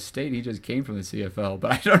Fresno State. He just came from the CFL,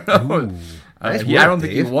 but I don't know. Nice I work, don't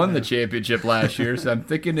think he Dave. won the championship last year, so I'm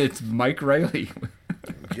thinking it's Mike Riley.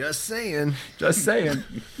 Just saying. Just saying.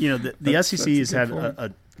 The SEC has a had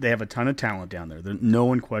good they have a ton of talent down there. No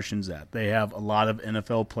one questions that. They have a lot of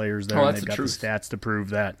NFL players there, Oh, and that's they've the got truth. the stats to prove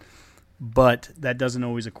that. But that doesn't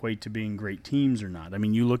always equate to being great teams or not. I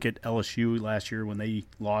mean, you look at LSU last year when they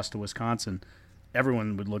lost to Wisconsin.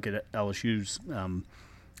 Everyone would look at LSU's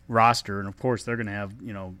roster, and of course they're going to have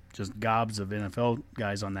just gobs of NFL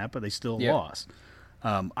guys on that, but they still Yeah. lost.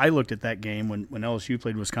 I looked at that game when LSU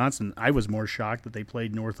played Wisconsin. I was more shocked that they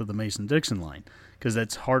played north of the Mason-Dixon line because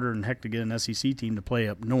that's harder than heck to get an SEC team to play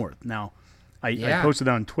up north. Now, I posted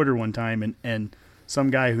on Twitter one time, and some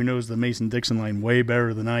guy who knows the Mason-Dixon line way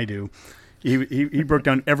better than I do, he broke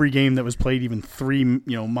down every game that was played even 3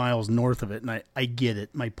 miles north of it, and I get it.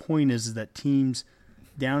 My point is that teams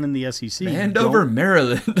down in the SEC, Andover,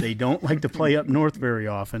 Maryland. they don't like to play up north very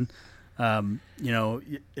often.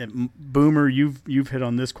 Boomer, you've hit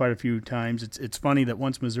on this quite a few times. It's funny that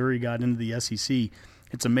once Missouri got into the SEC,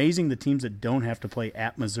 it's amazing the teams that don't have to play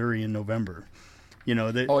at Missouri in November. It's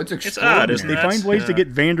It's extraordinary. odd, isn't they it? find ways to Yeah. get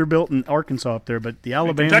Vanderbilt and Arkansas up there, but the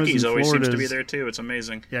Alabamas Kentucky's and always Floridas seems to be there too. It's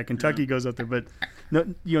amazing. Yeah, Kentucky goes up there, but no,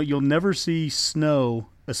 you'll never see snow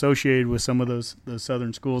associated with some of those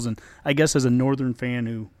southern schools. And I guess as a northern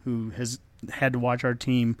fan who has had to watch our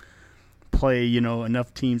team play,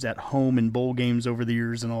 enough teams at home in bowl games over the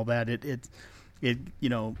years and all that, it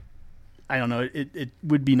I don't know, it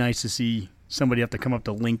would be nice to see somebody have to come up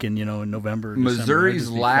to Lincoln, in November. or December. It'd Missouri's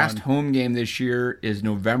just be last fun. home game this year is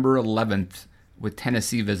November 11th with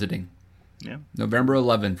Tennessee visiting. Yeah. November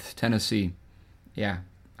 11th, Tennessee. Yeah.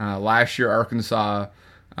 Last year, Arkansas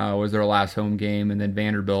was their last home game, and then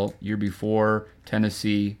Vanderbilt. Year before,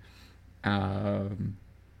 Tennessee. Yeah.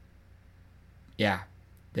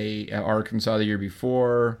 Arkansas the year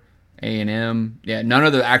before, A&M. Yeah, none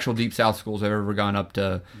of the actual Deep South schools have ever gone up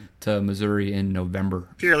to Missouri in November.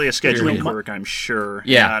 Purely a scheduling quirk, I'm sure.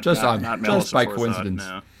 Yeah, not just by forethought, coincidence.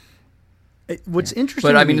 no. What's interesting,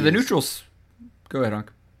 But I to mean, me the is- neutrals. Go ahead,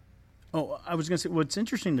 Unc. Oh, I was going to say, what's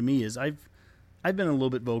interesting to me is I've been a little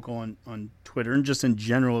bit vocal on Twitter and just in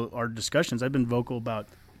general our discussions. I've been vocal about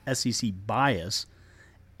SEC bias,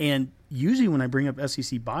 and usually when I bring up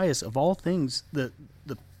SEC bias, of all things, the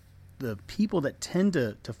people that tend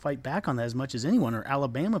to fight back on that as much as anyone are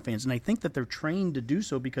Alabama fans, and I think that they're trained to do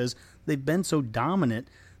so because they've been so dominant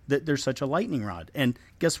that they're such a lightning rod. And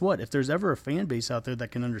guess what? If there's ever a fan base out there that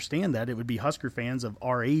can understand that, it would be Husker fans of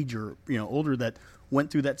our age or older that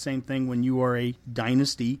went through that same thing. When you are a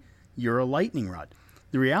dynasty, you're a lightning rod.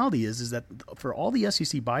 The reality is that for all the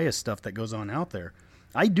SEC bias stuff that goes on out there,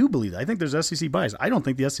 I do believe that. I think there's SEC bias. I don't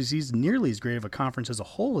think the SEC is nearly as great of a conference as a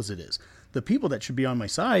whole as it is. The people that should be on my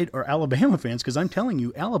side are Alabama fans because I'm telling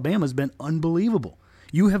you, Alabama's been unbelievable.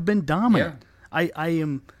 You have been dominant. Yeah. I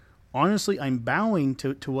am honestly, I'm bowing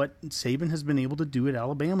to what Saban has been able to do at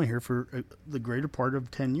Alabama here for the greater part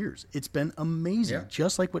of 10 years. It's been amazing,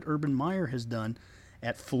 just like what Urban Meyer has done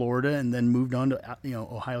at Florida and then moved on to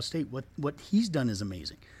Ohio State. What he's done is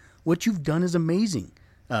amazing. What you've done is amazing,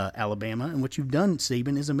 Alabama, and what you've done,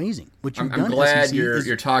 Saban, is amazing. What you've done, I'm glad SEC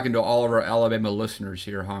you're talking to all of our Alabama listeners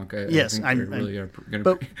here, Honk. I'm really going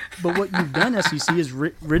to. But what you've done, SEC, is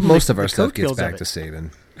ridden most the, of our the stuff gets coattails back of to it.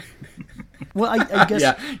 Saban. Well, I guess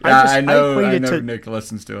I know to, Nick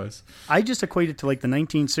listens to us. I just equate it to like the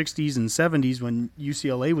 1960s and 70s when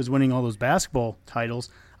UCLA was winning all those basketball titles.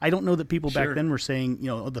 I don't know that people back then were saying,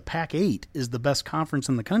 the Pac-8 is the best conference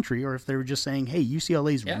in the country, or if they were just saying, hey,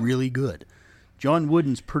 UCLA's really good. John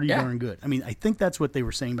Wooden's pretty darn good. I mean, I think that's what they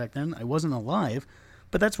were saying back then. I wasn't alive,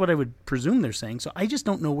 but that's what I would presume they're saying. So I just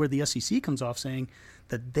don't know where the SEC comes off saying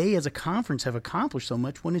that they as a conference have accomplished so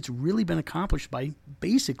much when it's really been accomplished by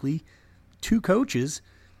basically two coaches.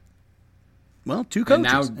 Well, two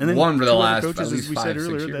coaches. And now one for the last coaches, at least as we 5, said 6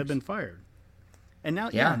 earlier, years. that have been fired. And now,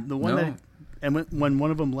 the one when one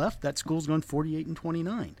of them left, that school's gone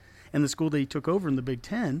 48-29. And the school they took over in the Big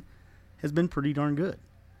Ten has been pretty darn good.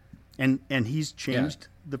 And he's changed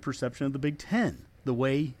the perception of the Big Ten. The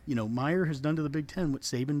way, Meyer has done to the Big Ten what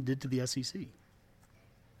Saban did to the SEC.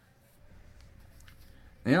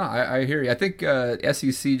 Yeah, I hear you. I think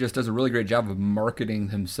SEC just does a really great job of marketing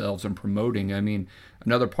themselves and promoting. I mean,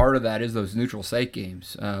 another part of that is those neutral site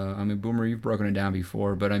games. Boomer, you've broken it down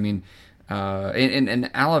before, but I mean, and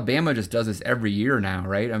Alabama just does this every year now,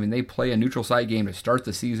 right? I mean, they play a neutral site game to start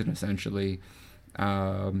the season, essentially,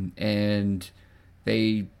 and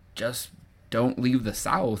they just don't leave the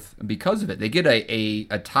South because of it. They get a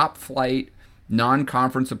top-flight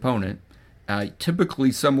non-conference opponent,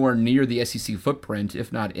 typically somewhere near the SEC footprint,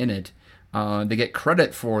 if not in it. They get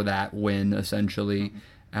credit for that win, essentially,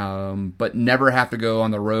 but never have to go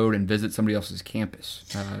on the road and visit somebody else's campus.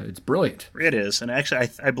 It's brilliant. It is. And actually,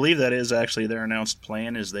 I believe that is actually their announced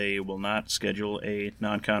plan, is they will not schedule a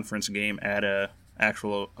non-conference game at a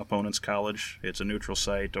actual opponent's college. It's a neutral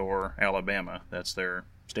site or Alabama. That's their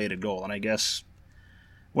stated goal. And I guess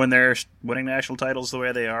when they're winning national titles the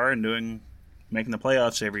way they are and making the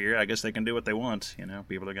playoffs every year, I guess they can do what they want.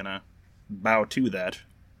 People are going to bow to that.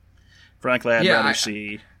 Frankly, I'd rather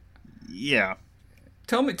see... Yeah.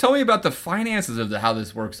 Tell me about the finances of how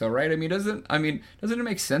this works, though, right? I mean, doesn't it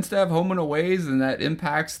make sense to have home and aways, and that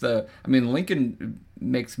impacts Lincoln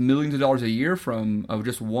makes millions of dollars a year of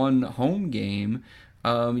just one home game.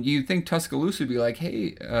 You think Tuscaloosa would be like,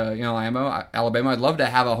 hey, Alabama, I'd love to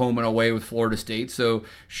have a home and away with Florida State. So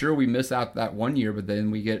sure, we miss out that one year, but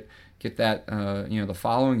then we get that the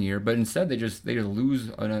following year. But instead, they just lose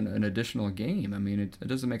an additional game. I mean, it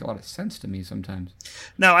doesn't make a lot of sense to me sometimes.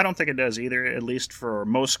 No, I don't think it does either. At least for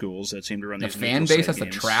most schools that seem to run these fan base has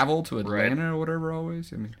games. To travel to Atlanta or whatever.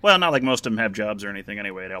 Always. Well, not like most of them have jobs or anything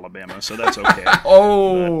anyway at Alabama, so that's okay.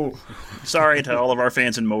 Oh, sorry to all of our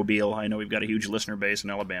fans in Mobile. I know we've got a huge listener base in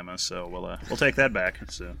Alabama, so we'll take that back.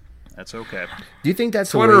 So that's okay. Do you think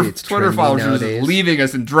that's the way it's Twitter followers are nowadays? Leaving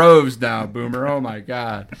us in droves now, Boomer? Oh my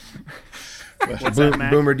God. What's that,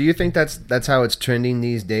 Mac? Boomer, do you think that's how it's trending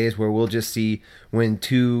these days, where we'll just see when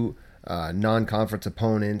two non-conference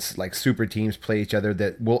opponents, like super teams, play each other,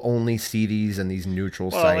 that we'll only see these in these neutral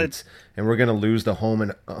sites, and we're going to lose the home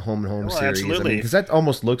and home series? Absolutely. Because that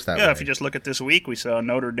almost looks that way. Yeah, if you just look at this week, we saw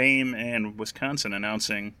Notre Dame and Wisconsin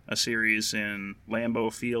announcing a series in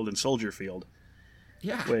Lambeau Field and Soldier Field.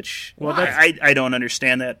 Yeah. Which Well, I don't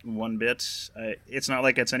understand that one bit. It's not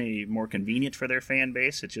like it's any more convenient for their fan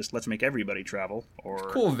base. It's just let's make everybody travel. Or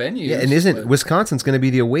Cool venues. Yeah, and isn't but- Wisconsin's going to be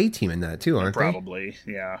the away team in that too, aren't they? probably,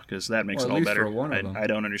 yeah, because that makes Well, it at all least better. for one of them. I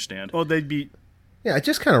don't understand. Well, they'd be. Yeah, it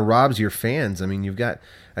just kind of robs your fans. I mean, you've got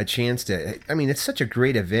a chance to. I mean, it's such a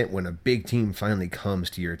great event when a big team finally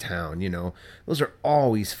comes to your town. You know, those are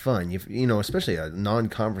always fun. You know, especially a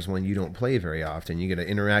non-conference one you don't play very often. You get to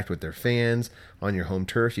interact with their fans on your home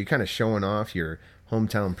turf. You're kind of showing off your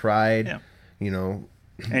hometown pride. Yeah. You know,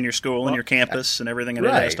 And your school and your campus and everything that it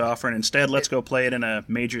Right. has to offer. And instead, let's go play it in a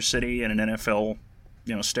major city in an NFL,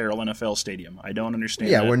 sterile NFL stadium. I don't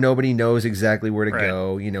understand. yeah, that. where nobody knows exactly where to Right.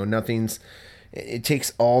 go. You know, nothing's. It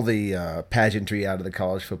takes all the pageantry out of the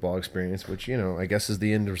college football experience, which I guess is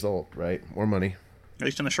the end result, right? More money. At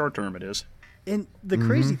least in the short term, it is. And the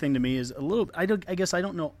crazy thing to me is a little. I guess I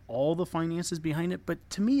don't know all the finances behind it, but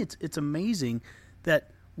to me, it's amazing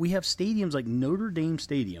that we have stadiums like Notre Dame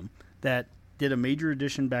Stadium that did a major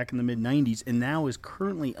addition back in the mid '90s, and now is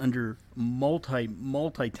currently under multi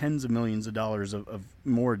tens of millions of dollars of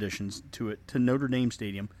more additions to Notre Dame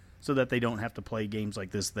Stadium, so that they don't have to play games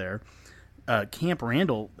like this there. Camp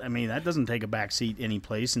Randall, I mean, that doesn't take a back seat any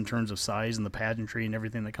place in terms of size and the pageantry and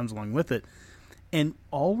everything that comes along with it. And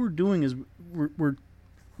all we're doing is we're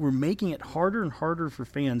making it harder and harder for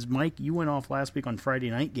fans. Mike, you went off last week on Friday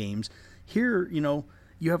night games. Here,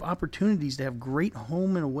 you have opportunities to have great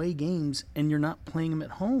home and away games, and you're not playing them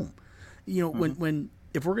at home. When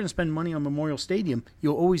if we're going to spend money on Memorial Stadium,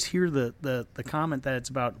 you'll always hear the comment that it's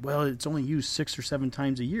about, well, it's only used 6 or 7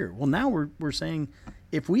 times a year. Well, now we're saying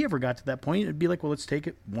if we ever got to that point, it'd be like, well, let's take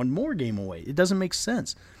it one more game away. It doesn't make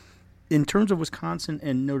sense. In terms of Wisconsin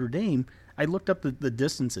and Notre Dame, I looked up the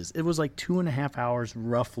distances. It was like 2.5 hours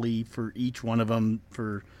roughly for each one of them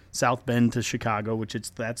for South Bend to Chicago, which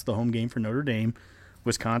that's the home game for Notre Dame.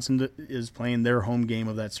 Wisconsin is playing their home game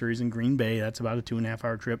of that series in Green Bay. That's about a 2.5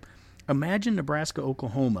 hour trip. Imagine Nebraska,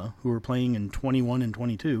 Oklahoma, who are playing in 21 and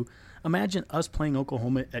 22. Imagine us playing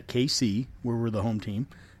Oklahoma at KC, where we're the home team,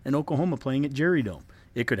 and Oklahoma playing at Jerry Dome.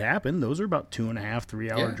 It could happen. Those are about 2.5,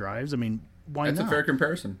 3 hour drives. I mean, why That's not? a fair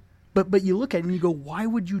comparison. But you look at it and you go, why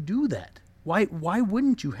would you do that? Why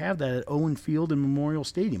wouldn't you have that at Owen Field and Memorial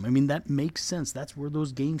Stadium? I mean, that makes sense. That's where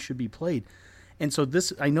those games should be played. And so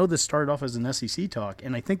I know this started off as an SEC talk,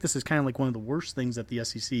 and I think this is kind of like one of the worst things that the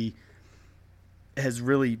SEC has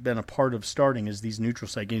really been a part of starting is these neutral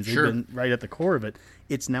site games. Sure. They've been right at the core of it.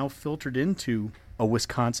 It's now filtered into a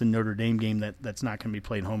Wisconsin Notre Dame game that's not going to be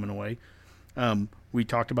played home and away. We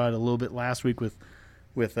talked about it a little bit last week with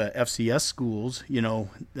FCS schools.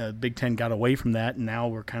 The Big Ten got away from that, and now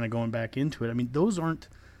we're kind of going back into it. I mean, those aren't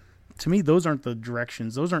the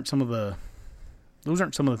directions. Those aren't some of the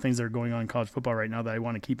things that are going on in college football right now that I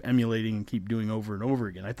want to keep emulating and keep doing over and over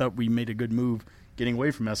again. I thought we made a good move getting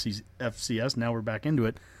away from FCS. Now we're back into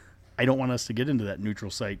it. I don't want us to get into that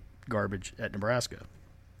neutral site garbage at Nebraska.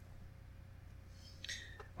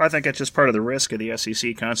 I think that's just part of the risk of the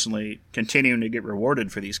SEC constantly continuing to get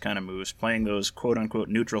rewarded for these kind of moves, playing those quote-unquote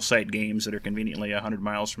neutral site games that are conveniently 100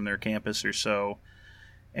 miles from their campus or so,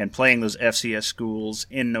 and playing those FCS schools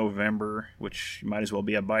in November, which might as well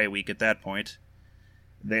be a bye week at that point.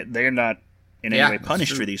 They're not in any way that's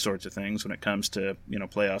punished true. for these sorts of things when it comes to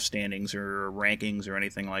playoff standings or rankings or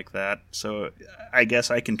anything like that. So I guess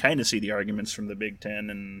I can kind of see the arguments from the Big Ten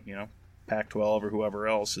and Pac-12 or whoever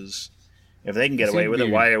else is, if they can get away with it,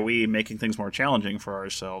 why are we making things more challenging for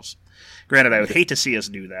ourselves? Granted, I would hate to see us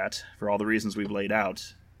do that for all the reasons we've laid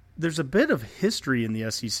out. There's a bit of history in the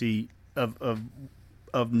SEC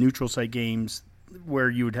of neutral site games where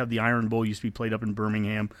you would have the Iron Bowl used to be played up in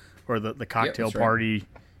Birmingham, or the cocktail that's right. party,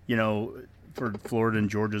 for Florida and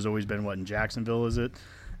Georgia's always been in Jacksonville, is it?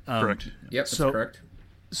 Correct. Yep, that's So- correct.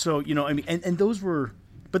 So, I mean, and those were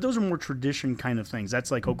more tradition kind of things. That's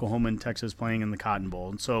like Oklahoma and Texas playing in the Cotton Bowl.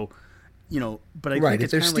 And so, but I Right. think If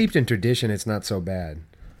it's they're kinda steeped in tradition, it's not so bad.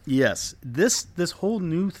 yes, this whole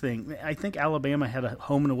new thing. I think Alabama had a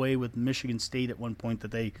home and away with Michigan State at one point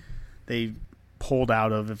that they pulled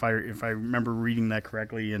out of, if I remember reading that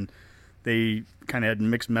correctly, and they kind of had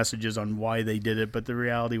mixed messages on why they did it. But the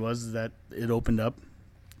reality was that it opened up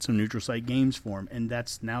some neutral site games for them, and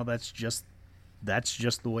that's just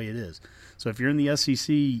the way it is. So if you're in the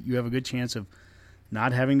SEC, you have a good chance of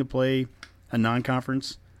not having to play a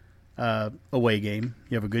non-conference away game.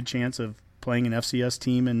 You have a good chance of playing an FCS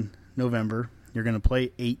team in November. You're going to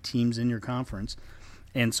play 8 teams in your conference.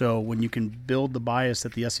 And so when you can build the bias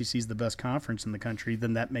that the SEC is the best conference in the country,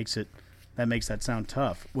 then that makes that sound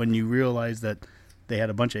tough. When you realize that they had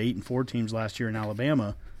a bunch of 8-4 teams last year in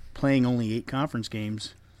Alabama playing only 8 conference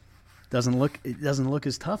games, doesn't look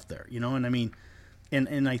as tough there, you know. And I mean,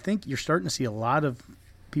 and I think you're starting to see a lot of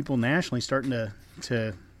people nationally starting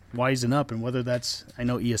to wisen up, and whether that's, I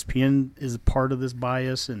know ESPN is a part of this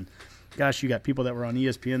bias, and gosh, you got people that were on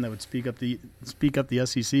ESPN that would speak up the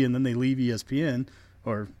SEC, and then they leave ESPN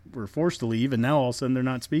or were forced to leave, and now all of a sudden they're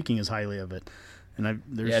not speaking as highly of it. And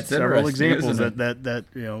there's several examples that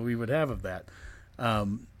you know we would have of that. I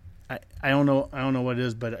don't know what it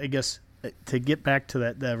is, but I guess to get back to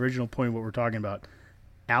that original point of what we're talking about,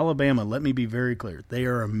 Alabama, let me be very clear, they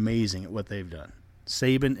are amazing at what they've done.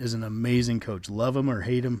 Saban is an amazing coach. Love him or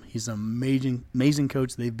hate him, he's an amazing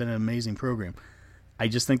coach. They've been an amazing program. I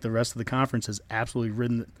just think the rest of the conference has absolutely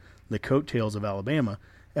ridden the coattails of Alabama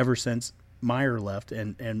ever since Meyer left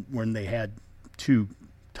and when they had two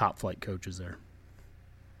top-flight coaches there.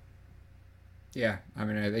 Yeah, I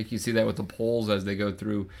mean, I think you see that with the polls as they go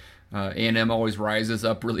through. A&M always rises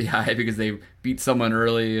up really high because they beat someone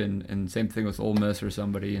early, and same thing with Ole Miss or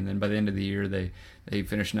somebody, and then by the end of the year they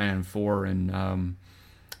finished 9-4, and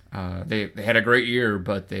they had a great year,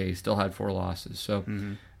 but they still had 4 losses. So,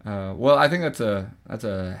 well, I think that's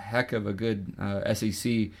a heck of a good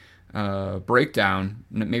SEC breakdown.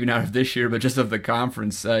 Maybe not of this year, but just of the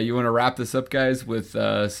conference. You want to wrap this up, guys, with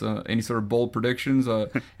any sort of bold predictions?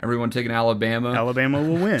 Everyone taking Alabama. Alabama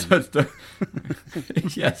will win.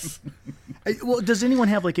 Yes. Well, does anyone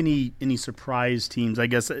have like any surprise teams? I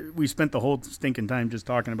guess we spent the whole stinking time just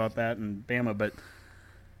talking about that and Bama, but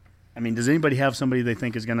I mean, does anybody have somebody they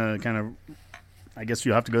think is going to kind of? I guess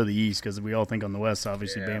you have to go to the East because we all think on the West,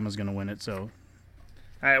 obviously, Bama's going to win it. So.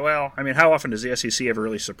 Well, I mean, how often does the SEC ever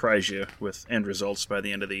really surprise you with end results by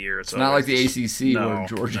the end of the year? It's not like the ACC where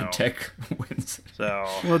Georgia Tech wins. So,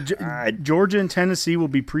 well, Georgia and Tennessee will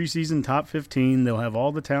be preseason top 15. They'll have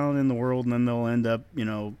all the talent in the world, and then they'll end up,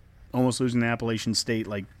 almost losing to Appalachian State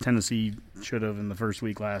like Tennessee should have in the first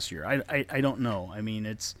week last year. I don't know. I mean,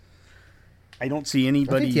 I don't see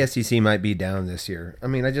anybody. I think the SEC might be down this year. I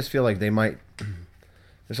mean, I just feel like they might.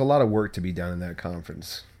 There's a lot of work to be done in that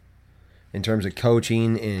conference. In terms of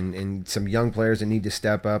coaching and some young players that need to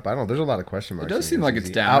step up, I don't know. There's a lot of question marks. It does seem like it's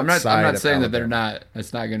down. I'm not saying that they're not.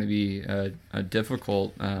 It's not going to be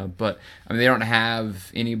difficult, but I mean they don't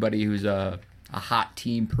have anybody who's a hot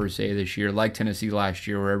team per se this year, like Tennessee last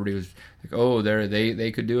year, where everybody was like, "Oh,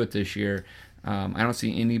 they could do it this year." I don't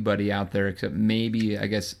see anybody out there except maybe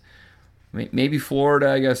maybe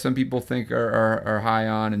Florida. I guess some people think are high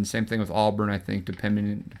on, and same thing with Auburn. I think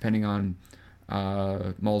depending on.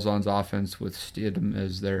 Malzahn's offense with Stidham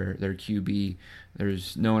as their QB.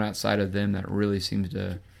 There's no one outside of them that really seems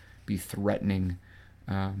to be threatening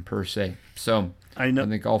per se. So I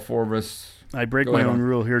think all 4 of us. I break my own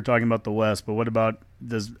rule here talking about the West, but what about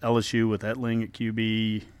does LSU with Etling at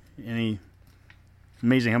QB?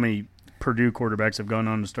 Amazing how many Purdue quarterbacks have gone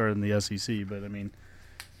on to start in the SEC, but I mean.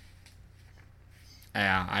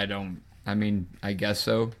 Yeah, I guess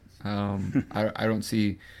so. I don't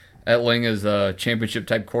see. Etling is a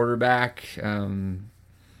championship-type quarterback. I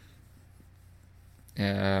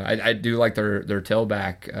do like their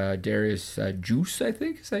tailback, Darius Juice, I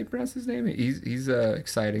think is how you pronounce his name. He's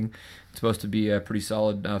exciting. It's supposed to be a pretty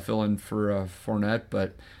solid fill-in for Fournette,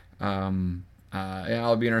 but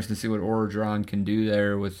it'll be interesting to see what Orgeron can do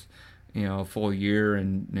there with a full year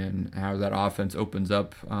and how that offense opens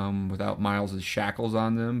up without Miles' shackles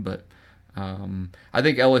on them. But I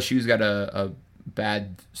think LSU's got a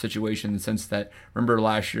bad situation in the sense that remember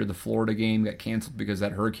last year the Florida game got canceled because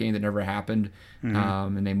that hurricane that never happened,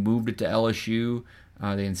 and they moved it to LSU.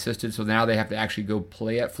 They insisted, so now they have to actually go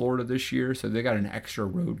play at Florida this year. So they got an extra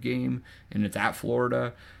road game, and it's at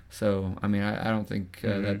Florida. So I mean, I don't think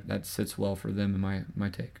that sits well for them in my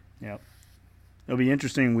take. Yep. It'll be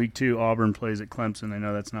interesting. Week 2, Auburn plays at Clemson. I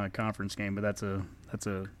know that's not a conference game, but that's a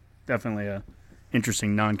definitely a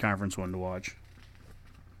interesting non-conference one to watch.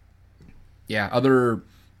 Yeah, other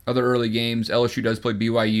early games. LSU does play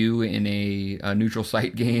BYU in a neutral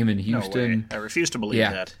site game in Houston. No way. I refuse to believe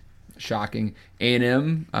that. Shocking.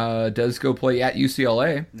 A&M does go play at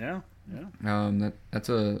UCLA. Yeah. That's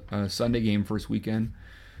a Sunday game first weekend.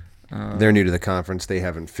 They're new to the conference. They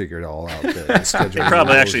haven't figured all out the schedule. They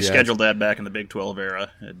probably actually scheduled that back in the Big 12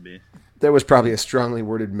 era. There was probably a strongly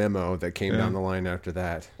worded memo that came down the line after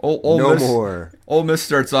that. Ole Miss, more. Ole Miss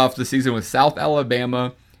starts off the season with South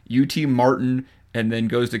Alabama, UT Martin, and then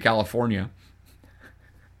goes to California.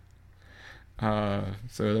 So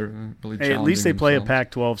they're really challenging at least they play themselves. a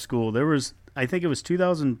Pac-12 school. There was, I think it was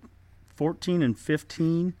 2014 and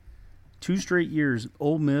 15, 2 straight years,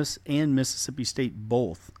 Ole Miss and Mississippi State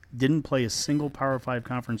both didn't play a single Power 5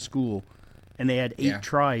 conference school, and they had 8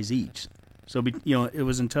 tries each. So, it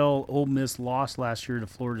was until Ole Miss lost last year to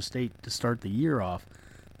Florida State to start the year off.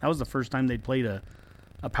 That was the first time they'd played a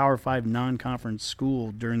Power 5 non-conference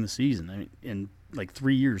school during the season. I mean, in like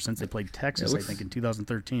 3 years since they played Texas, I think, in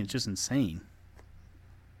 2013. It's just insane.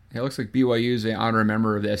 It looks like BYU is an honorary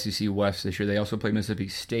member of the SEC West this year. They also play Mississippi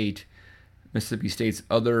State. Mississippi State's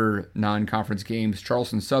other non-conference games,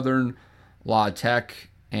 Charleston Southern, La Tech,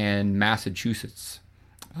 and Massachusetts.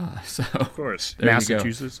 So of course.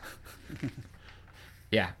 Massachusetts.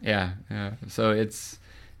 Yeah. So it's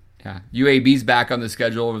UAB's back on the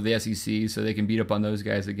schedule of the SEC, so they can beat up on those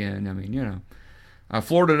guys again. I mean,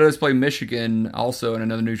 Florida does play Michigan also in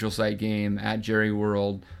another neutral site game at Jerry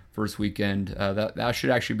World first weekend. That should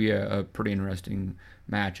actually be a pretty interesting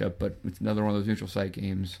matchup, but it's another one of those neutral site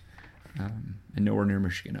games, and nowhere near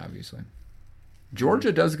Michigan, obviously.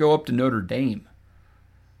 Georgia does go up to Notre Dame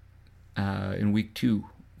in week 2,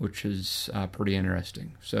 which is pretty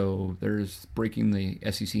interesting. So there's breaking the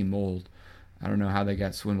SEC mold. I don't know how they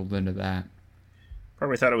got swindled into that.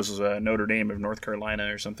 Probably thought it was Notre Dame of North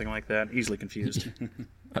Carolina or something like that. Easily confused.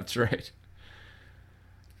 That's right.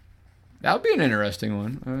 That would be an interesting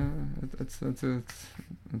one.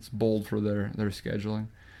 That's bold for their scheduling.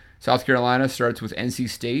 South Carolina starts with NC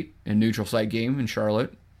State, a neutral site game in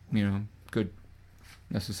Charlotte. Good,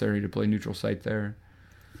 necessary to play neutral site there.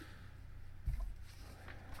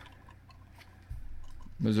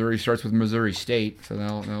 Missouri starts with Missouri State, so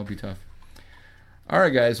that'll be tough. All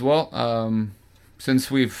right, guys. Well,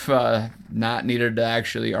 since we've not needed to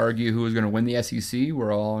actually argue who was going to win the SEC,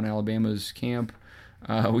 we're all in Alabama's camp.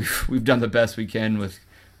 We've done the best we can with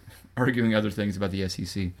arguing other things about the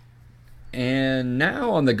SEC. And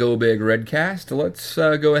now on the Go Big Redcast, let's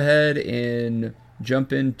go ahead and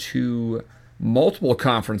jump into multiple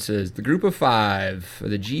conferences. The Group of 5,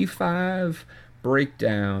 the G5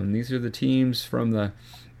 breakdown. These are the teams from the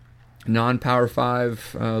non-Power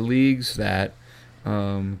 5 leagues that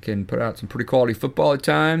can put out some pretty quality football at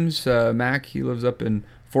times. Mac, he lives up in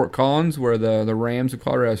Fort Collins, where the Rams of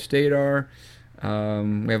Colorado State are. We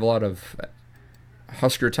have a lot of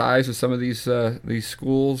Husker ties with some of these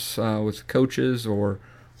schools, with coaches or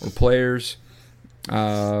players.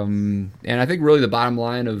 And I think really the bottom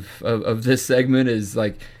line of this segment is,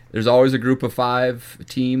 like, there's always a Group of 5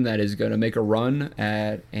 team that is going to make a run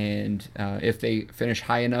and if they finish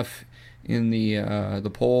high enough in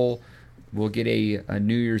the poll, we'll get a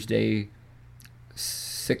New Year's Day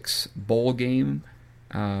 6 bowl game.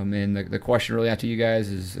 And the question really out to you guys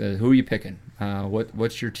is, who are you picking?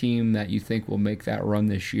 What's your team that you think will make that run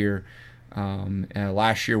this year?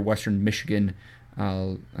 Last year, Western Michigan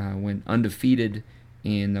went undefeated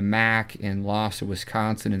in the MAC and lost to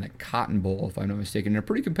Wisconsin in the Cotton Bowl, if I'm not mistaken. In a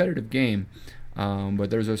pretty competitive game, but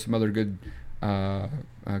there's some other good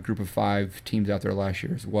Group of 5 teams out there last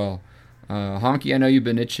year as well. Honky, I know you've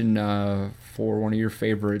been itching for one of your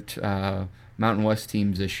favorite Mountain West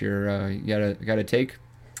teams this year. You got a take?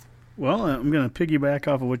 Well, I'm going to piggyback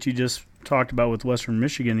off of what you just talked about with Western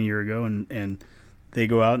Michigan a year ago, and they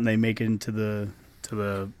go out and they make it into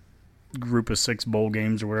the Group of 6 bowl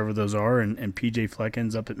games or whatever those are, and P.J. Fleck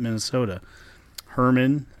ends up at Minnesota.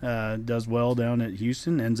 Herman does well down at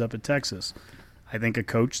Houston, ends up at Texas. I think a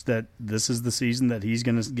coach that this is the season that he's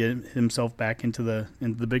going to get himself back into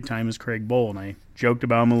the big time is Craig Bohl, and I joked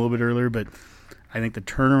about him a little bit earlier, but I think the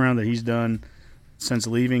turnaround that he's done since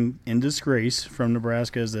leaving in disgrace from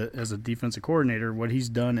Nebraska as a defensive coordinator, what he's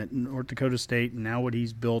done at North Dakota State, and now what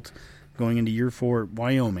he's built going into year 4 at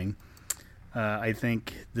Wyoming, I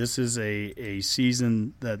think this is a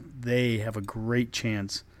season that they have a great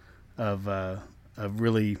chance of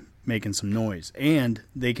really making some noise. And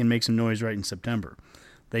they can make some noise right in September.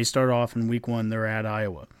 They start off in week 1, they're at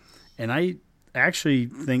Iowa. And I actually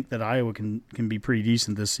think that Iowa can be pretty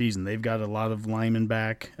decent this season. They've got a lot of linemen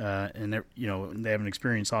back, and they have an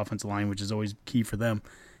experienced offensive line, which is always key for them.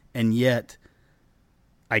 And yet,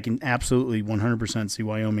 I can absolutely 100% see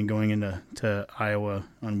Wyoming going into Iowa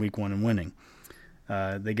on week 1 and winning.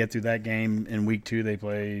 They get through that game. In week 2, they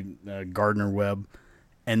play Gardner-Webb.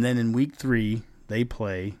 And then in week 3, they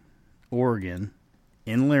play Oregon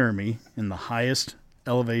in Laramie, in the highest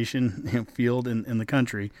elevation field in the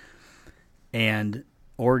country. And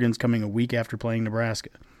Oregon's coming a week after playing Nebraska.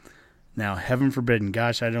 Now, heaven forbid, and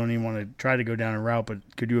gosh, I don't even want to try to go down a route, but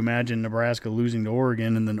could you imagine Nebraska losing to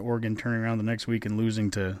Oregon and then Oregon turning around the next week and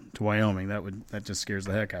losing to Wyoming? That just scares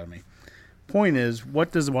the heck out of me. Point is,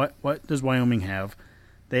 what does Wyoming have?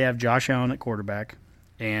 They have Josh Allen at quarterback,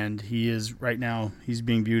 and he is right now, he's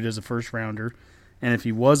being viewed as a first-rounder. And if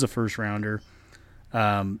he was a first-rounder,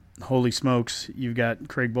 holy smokes, you've got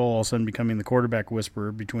Craig Bohl all of a sudden becoming the quarterback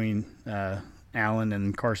whisperer between Allen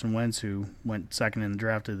and Carson Wentz, who went second in the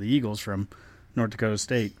draft to the Eagles from North Dakota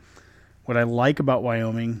State. What I like about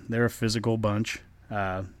Wyoming, they're a physical bunch.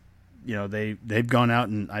 They've gone out,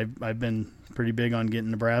 and I've been pretty big on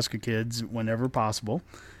getting Nebraska kids whenever possible,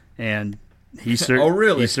 and he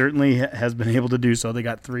certainly has been able to do so. They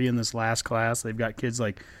got 3 in this last class. They've got kids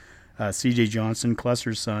like C.J. Johnson,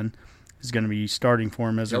 Klesser's son, is going to be starting for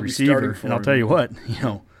him as a receiver. And I'll tell you what,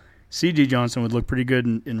 C.J. Johnson would look pretty good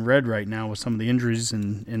in red right now with some of the injuries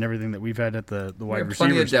and everything that we've had at the wide receiver spot.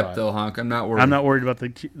 Plenty of depth, though, Hunk. I'm not worried. I'm not worried about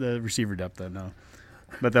the receiver depth, though, no.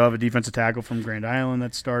 But they'll have a defensive tackle from Grand Island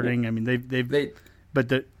that's starting. I mean,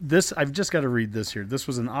 this I've just got to read this here. This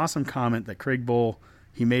was an awesome comment that Craig Bohl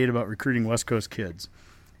he made about recruiting West Coast kids,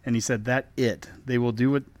 and he said they will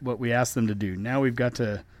do what we ask them to do. Now we've got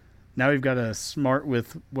to smart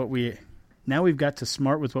with what we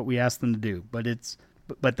ask them to do.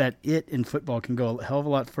 But that it in football can go a hell of a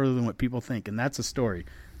lot further than what people think, and that's a story.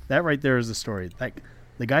 That right there is a story. Like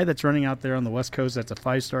the guy that's running out there on the West Coast, that's a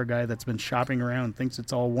 5-star guy that's been shopping around and thinks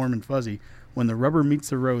it's all warm and fuzzy. When the rubber meets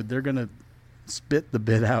the road, they're going to spit the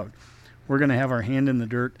bit out. We're going to have our hand in the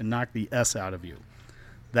dirt and knock the S out of you.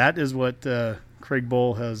 That is what Craig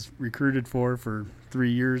Bohl has recruited for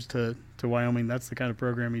 3 years to Wyoming. That's the kind of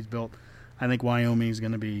program he's built. I think Wyoming is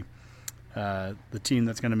going to be the team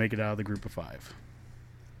that's going to make it out of the group of 5.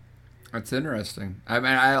 That's interesting. I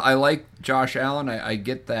mean, I like Josh Allen. I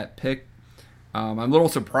get that pick. I'm a little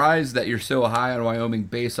surprised that you're so high on Wyoming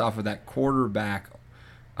based off of that quarterback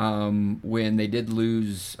when they did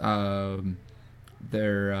lose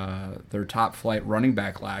their top flight running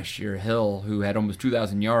back last year, Hill, who had almost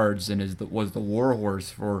 2,000 yards and was the warhorse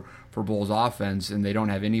for Bohl's offense, and they don't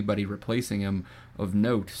have anybody replacing him of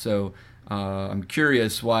note. So I'm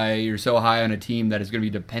curious why you're so high on a team that is going to be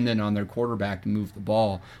dependent on their quarterback to move the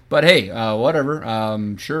ball. But hey, whatever.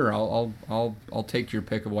 Sure, I'll take your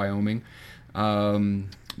pick of Wyoming.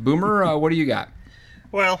 Boomer, what do you got?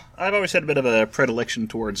 Well, I've always had a bit of a predilection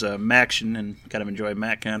towards MACtion and kind of enjoy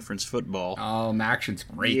MAC conference football. Oh, MACtion's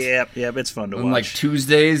great. Yep, it's fun to watch. Like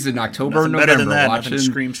Tuesdays in October and November. Better than that. Watching...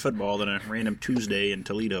 Nothing screams football than a random Tuesday in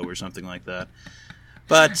Toledo or something like that.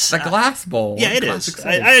 But the Glass Bowl. Yeah, it is.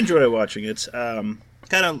 I enjoy watching it.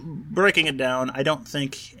 Kind of breaking it down, I don't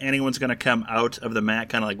think anyone's going to come out of the MAC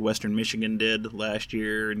kind of like Western Michigan did last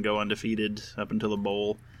year and go undefeated up until the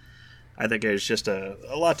bowl. I think there's just a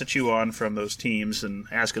lot to chew on from those teams and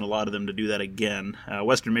asking a lot of them to do that again.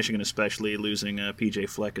 Western Michigan especially losing P.J.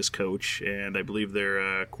 Fleck as coach, and I believe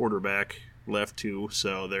their quarterback left too,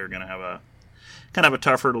 so they're going to have a kind of a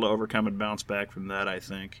tough hurdle to overcome and bounce back from that, I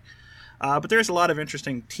think. But there's a lot of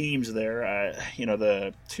interesting teams there.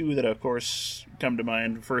 The two that, of course, come to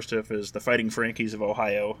mind first off is the Fighting Frankies of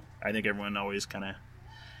Ohio. I think everyone always kind of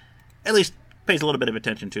at least pays a little bit of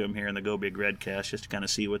attention to them here in the Go Big Redcast just to kind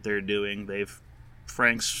of see what they're doing.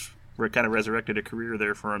 Frank's kind of resurrected a career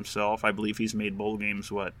there for himself. I believe he's made bowl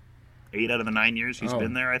games, 8 out of the 9 years he's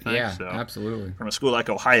been there, I think. Yeah, so, absolutely. From a school like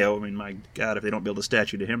Ohio, I mean, my God, if they don't build a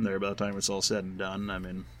statue to him there by the time it's all said and done, I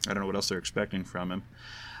mean, I don't know what else they're expecting from him.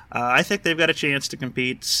 I think they've got a chance to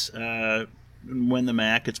compete, win the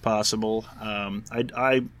MAC. It's possible. I'm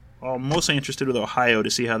mostly interested with Ohio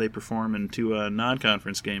to see how they perform in 2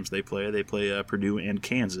 non-conference games they play. They play Purdue and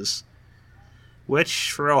Kansas,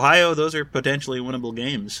 which for Ohio, those are potentially winnable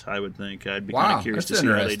games, I would think. I'd be kind of curious to see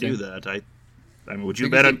how they do that. I mean, would you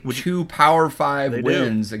bet on 2 Power 5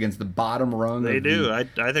 wins against the bottom rung? They do. I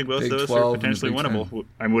think both of those are potentially winnable.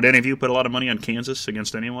 I mean, would any of you put a lot of money on Kansas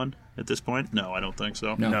against anyone at this point? No, I don't think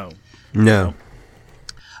so. No.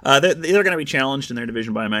 They're going to be challenged in their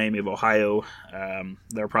division by Miami of Ohio.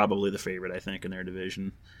 They're probably the favorite, I think, in their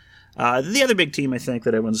division. The other big team I think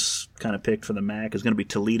that everyone's kind of picked for the MAC is going to be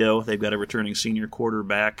Toledo. They've got a returning senior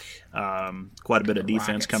quarterback, quite a bit of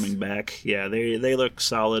defense coming back. Yeah, they look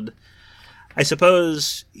solid. I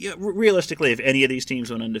suppose, realistically, if any of these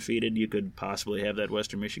teams went undefeated, you could possibly have that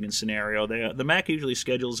Western Michigan scenario. The MAC usually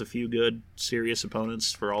schedules a few good, serious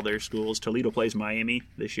opponents for all their schools. Toledo plays Miami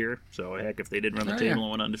this year, so heck, if they did run the table and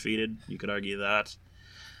went undefeated, you could argue that.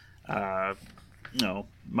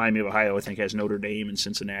 Miami of Ohio, I think, has Notre Dame and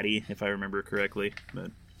Cincinnati, if I remember correctly.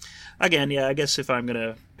 But again, I guess if I'm going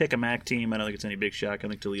to pick a MAC team, I don't think it's any big shock. I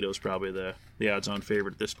think Toledo's probably the odds-on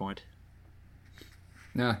favorite at this point.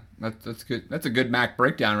 Yeah, that's good. That's a good MAC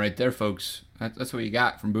breakdown right there, folks. That's what you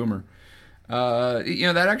got from Boomer.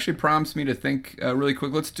 That actually prompts me to think really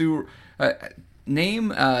quick. Let's do name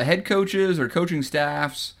head coaches or coaching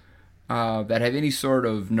staffs that have any sort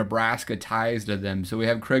of Nebraska ties to them. So we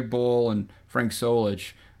have Craig Bohl and Frank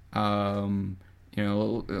Solich. You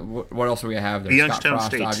know, what else do we have there? Youngstown Scott Frost,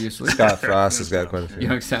 State. obviously. Scott Frost has got quite a few.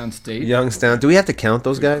 Youngstown State. Youngstown. Do we have to count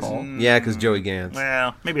those guys? call. Yeah, because Joey Gantz.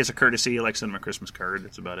 Well, maybe as a courtesy, I like send them a Christmas card.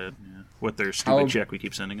 That's about it. Yeah. With their stupid check we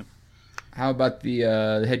keep sending them. How about the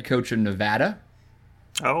head coach of Nevada?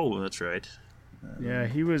 Oh, that's right. Yeah,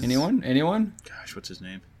 he was. Anyone? Gosh, what's his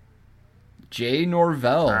name? Jay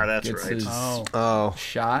Norvell That's gets right. his Oh,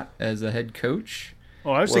 shot as a head coach.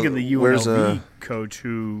 Oh, I was thinking the where's, UNLV coach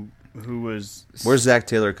who was. where's Zach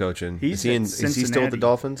Taylor coaching? He's Is he still with the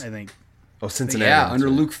Dolphins? I think. Oh, Cincinnati. Yeah, that's under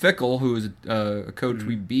right. Luke Fickell, who is a coach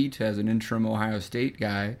we beat as an interim Ohio State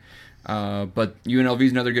guy. But UNLV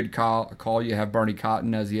is another good call. You have Barney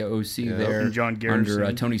Cotton as the OC there. And John Garrison.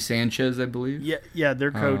 Under Tony Sanchez, I believe. Yeah.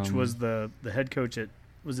 Their coach was the head coach at.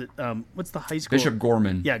 Was it what's the high school? Bishop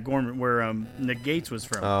Gorman. Yeah, Gorman, where Nick Gates was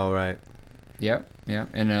from. Oh, right. Yeah.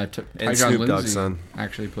 And Tyjon Snoop Dogg's Lindsay son.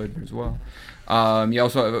 actually played there as well. You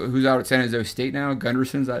also who's out at San Jose State now?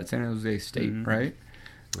 Gunderson's out at San Jose State, right?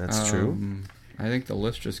 That's true. I think the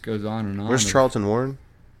list just goes on and on. Where's Charlton Warren?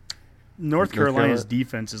 North Carolina's Carolina?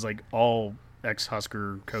 defense is like all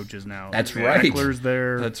ex-Husker coaches now. That's right. Eckler's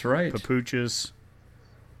there. That's right. Papuchis.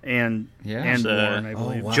 And Yeah. Warren, I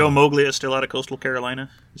believe. wow. Joe Mowgli is still out of Coastal Carolina.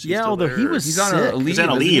 Is he Yeah, still although there? he was He's on sick. a leave. He's on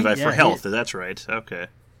a isn't leave he? for health. That's right. Okay.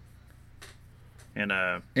 And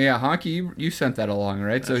Yeah, Honky, you sent that along,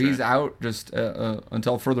 right? So That's he's right. out just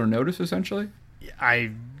until further notice, essentially.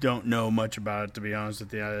 I don't know much about it, to be honest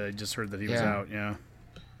with you. I just heard that he was Yeah. out, yeah.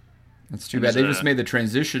 That's too And bad. They there's just made the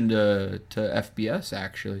transition to FBS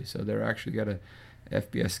actually, so they're actually got a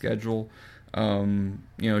FBS schedule.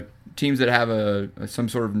 Teams that have some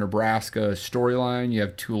sort of Nebraska storyline. You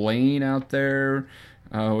have Tulane out there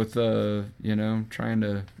with trying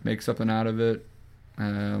to make something out of it.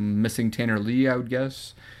 Missing Tanner Lee, I would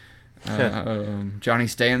guess. Johnny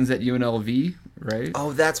Stanton's at UNLV, right?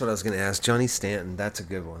 Oh, that's what I was going to ask. Johnny Stanton. That's a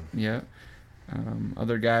good one. Yeah.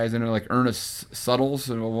 Other guys, I know, like Ernest Suttles,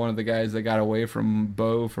 one of the guys that got away from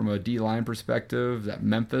Bo from a D-line perspective, at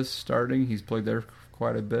Memphis starting. He's played there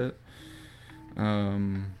quite a bit.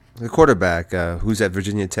 The quarterback, who's at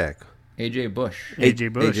Virginia Tech? A.J. Bush. A.J.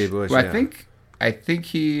 Bush. A.J. Bush, Who yeah. I think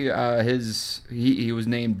he was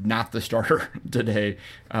named not the starter today.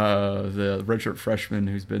 The redshirt freshman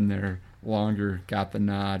who's been there longer got the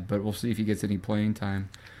nod, but we'll see if he gets any playing time.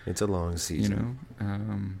 It's a long season.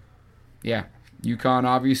 Yeah. UConn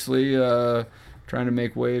obviously trying to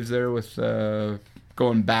make waves there with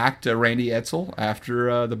going back to Randy Edsall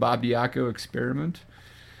after the Bob Diaco experiment.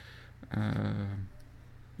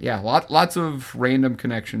 Lots of random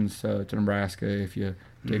connections to Nebraska if you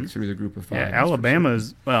dig through the group of five. Yeah, that's for sure.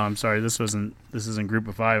 Alabama's. Well, I'm sorry, this isn't Group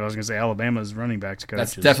of Five. I was going to say Alabama's running backs coach.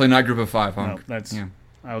 That's definitely not group of five, No, Hunk. that's. Yeah.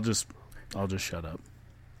 I'll just shut up.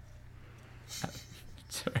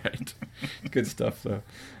 That's all right. Good stuff, though.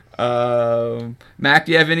 Mac,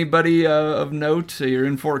 do you have anybody of note? You're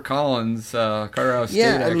in Fort Collins. Carter House State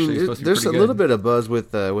Yeah, I actually is mean, supposed to be there's a pretty little good. bit of buzz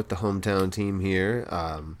with the hometown team here.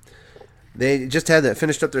 They just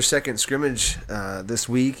finished up their second scrimmage this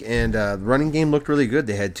week, and the running game looked really good.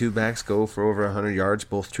 They had two backs go for over 100 yards,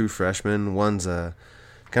 both true freshmen. One's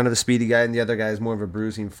kind of a speedy guy, and the other guy is more of a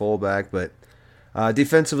bruising fullback. But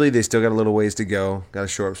defensively, they still got a little ways to go. Got to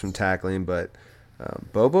shore up some tackling, but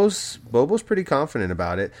Bobo's pretty confident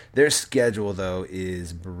about it. Their schedule, though,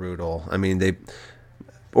 is brutal. I mean,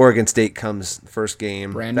 Oregon State comes first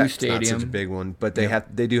game. Brand new That's not such a stadium. big one, but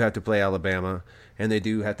they do have to play Alabama, and they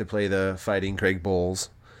do have to play the Fighting Craig Bulls.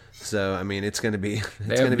 So I mean, it's going to be They it's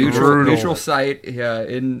going have to be neutral brutal. site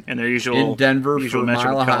in their usual in Denver usual for matchup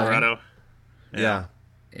Mile with High. Colorado. Yeah.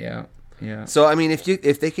 Yeah. So I mean,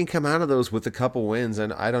 if they can come out of those with a couple wins,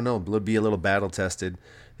 and I don't know, be a little battle tested,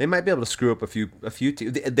 they might be able to screw up a few.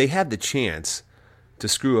 They had the chance to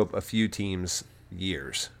screw up a few teams'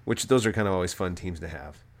 years, which those are kind of always fun teams to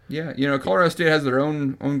have. Yeah, Colorado State has their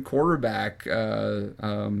own quarterback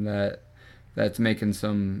that's making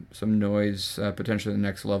some noise potentially at the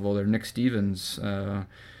next level. They're Nick Stevens,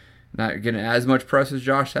 not getting as much press as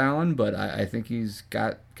Josh Allen, but I think he's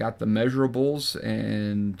got the measurables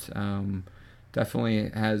and definitely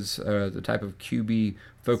has the type of QB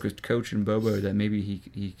focused coach in Bobo that maybe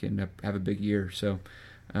he can have a big year. So.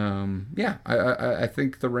 I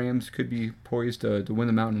think the Rams could be poised to win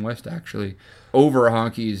the Mountain West actually over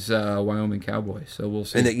Honky's Wyoming Cowboys. So we'll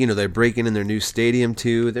see. And they're breaking in their new stadium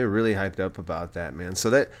too. They're really hyped up about that, man. So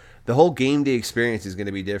that the whole game day experience is going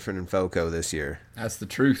to be different in Foco this year. That's the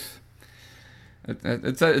truth.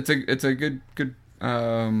 It's a good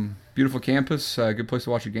beautiful campus. Good place to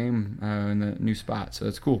watch a game in the new spot. So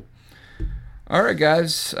it's cool. All right,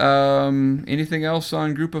 guys. Anything else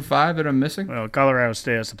on Group of 5 that I'm missing? Well, Colorado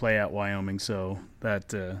State has to play at Wyoming, so that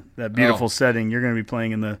beautiful setting, you're going to be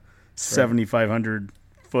playing in the 7,500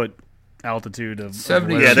 foot altitude of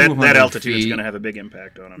 70. Yeah, that 200 altitude is feet. going to have a big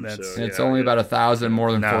impact on them. It's only about 1,000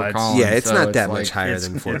 more than No, Fort it's- Collins. Yeah, it's so not that like- much higher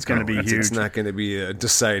than Fort it's gonna be Collins. It's huge. not going to be a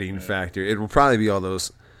deciding factor. It will probably be all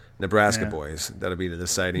those Nebraska boys that'll be the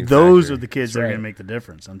deciding Those factor. are the kids that are right. going to make the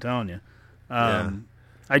difference. I'm telling you. Yeah.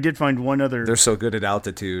 I did find one other. They're so good at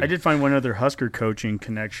altitude. I did find one other Husker coaching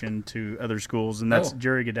connection to other schools, and that's Oh.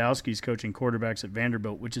 Jerry Godowski's coaching quarterbacks at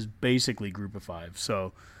Vanderbilt, which is basically Group of 5.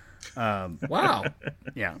 So, Wow.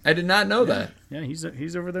 yeah, I did not know that. yeah, he's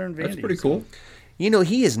over there in Vandy. That's pretty so- cool. You know,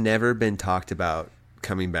 he has never been talked about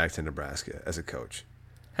coming back to Nebraska as a coach.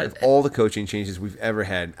 Has- Of all the coaching changes we've ever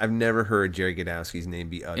had, I've never heard Jerry Godowski's name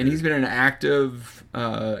be uttered. And he's been an active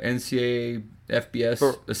NCAA FBS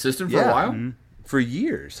assistant for yeah. a while. for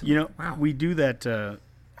years. You know, Wow. we do that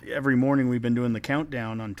every morning. We've been doing the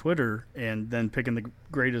countdown on Twitter and then picking the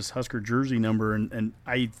greatest Husker jersey number. And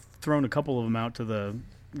I've thrown a couple of them out to the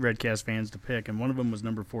Redcast fans to pick, and one of them was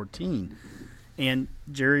number 14. And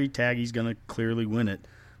Jerry Taggy's going to clearly win it.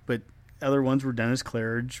 But other ones were Dennis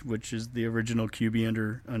Claridge, which is the original QB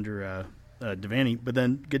under Devaney, but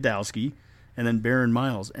then Godowski, and then Baron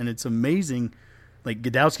Miles. And it's amazing. Like,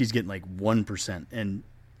 Godowski's getting like 1%. And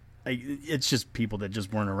it's just people that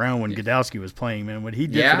just weren't around when Godowski was playing, man. What he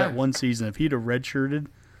did Yeah. for that one season, if he'd have redshirted,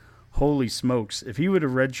 holy smokes. If he would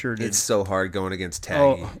have redshirted. It's so hard going against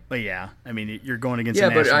Taggy. But yeah. I mean, you're going against Yeah, a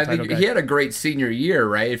but national I title think guy. he had a great senior year,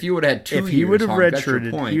 right? If you would have had 2 If years, he would have Honk, that's your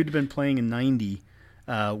redshirted, point. he would have been playing in 90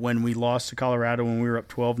 when we lost to Colorado when we were up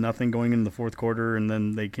 12-0 going into the fourth quarter, and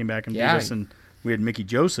then they came back and beat Yeah. us, and we had Mickey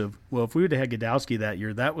Joseph. Well, if we would have had Godowski that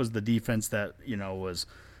year, that was the defense that, was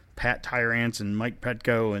Pat Tyrants and Mike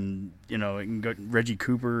Petco and, and Reggie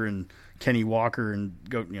Cooper and Kenny Walker and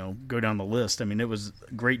go down the list. I mean, it was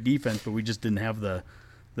a great defense, but we just didn't have the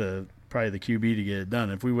probably the QB to get it done.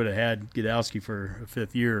 If we would have had Godowski for a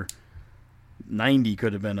fifth year, 90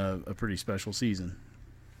 could have been a pretty special season.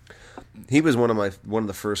 He was one of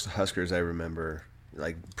the first Huskers I remember,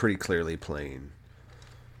 like, pretty clearly playing.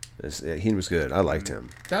 He was good. I liked him.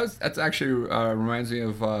 That's actually reminds me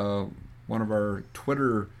of one of our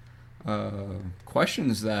Twitter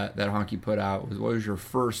questions that Honky put out. Was what was your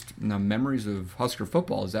first memories of Husker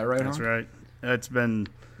football? Is that right? That's Honk? right. That's been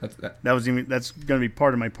That- that's going to be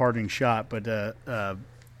part of my parting shot, but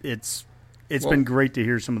it's Well- been great to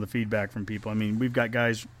hear some of the feedback from people. I mean, we've got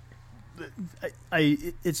guys.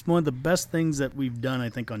 It's one of the best things that we've done, I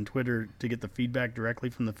think, on Twitter to get the feedback directly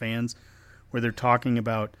from the fans, where they're talking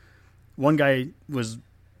about. One guy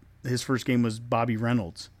his first game was Bobby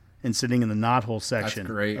Reynolds and sitting in the knothole section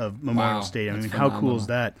great. of Memorial Wow. Stadium. I That's mean, how cool is phenomenal.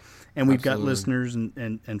 that? And we've got Absolutely. listeners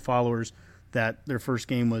and followers that their first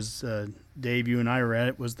game was, Dave, you and I were at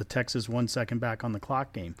it, was the Texas 1 second back on the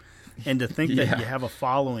clock game. And to think Yeah. that you have a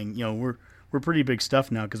following, we're pretty big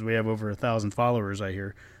stuff now because we have over 1,000 followers, I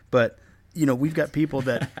hear. But, we've got people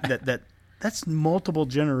that's multiple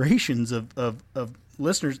generations of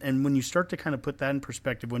listeners. And when you start to kind of put that in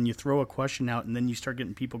perspective, when you throw a question out and then you start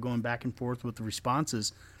getting people going back and forth with the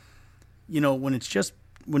responses, when it's just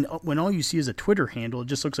when all you see is a Twitter handle, it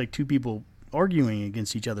just looks like two people arguing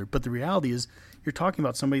against each other. But the reality is you're talking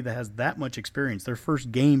about somebody that has that much experience, their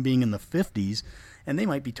first game being in the 50s, and they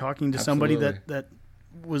might be talking to somebody Absolutely. that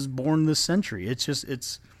was born this century. It's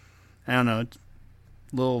I don't know, it's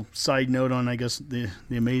a little side note on, I guess, the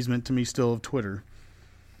amazement to me still of Twitter.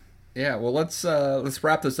 Yeah, well, let's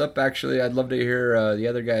wrap this up. Actually, I'd love to hear the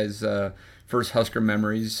other guys' first Husker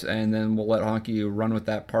memories, and then we'll let Honky run with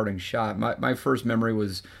that parting shot. My first memory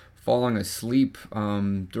was falling asleep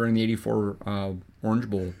during the '84 Orange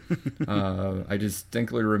Bowl. I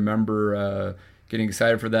distinctly remember getting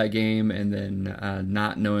excited for that game and then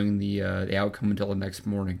not knowing the outcome until the next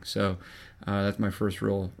morning. So that's my first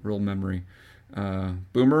real memory.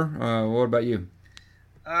 Boomer, what about you?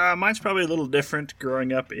 Mine's probably a little different.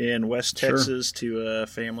 Growing up in West Sure. Texas to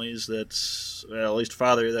families that's, at least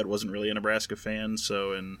father that wasn't really a Nebraska fan,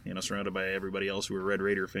 so surrounded by everybody else who were Red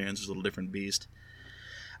Raider fans, it's a little different beast.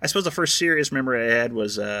 I suppose the first serious memory I had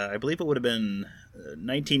was, I believe it would have been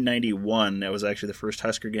 1991. That was actually the first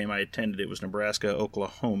Husker game I attended. It was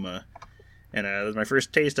Nebraska-Oklahoma. And it was my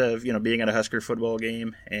first taste of, being at a Husker football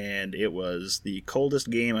game, and it was the coldest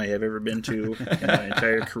game I have ever been to in my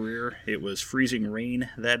entire career. It was freezing rain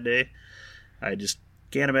that day. I just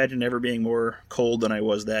can't imagine ever being more cold than I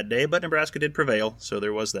was that day, but Nebraska did prevail, so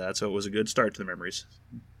there was that. So it was a good start to the memories.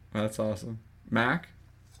 That's awesome. Mac?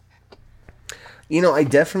 I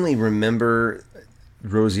definitely remember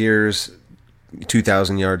Rozier's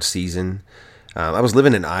 2,000-yard season. I was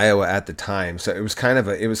living in Iowa at the time, so it was kind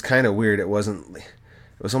of weird. It was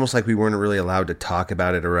almost like we weren't really allowed to talk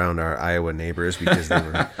about it around our Iowa neighbors because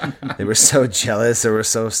they were so jealous. There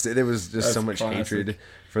was just so much hatred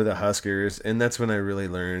for the Huskers, and that's when I really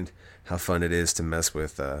learned how fun it is to mess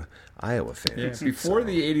with Iowa fans. Yeah, before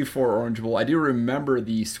the '84 Orange Bowl, I do remember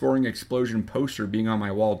the scoring explosion poster being on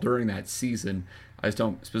my wall during that season. I just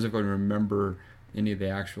don't specifically remember any of the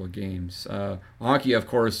actual games. Honky, of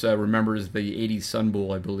course, remembers the '80s Sun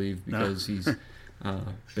Bowl, I believe, because he's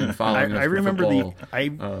been following us I for remember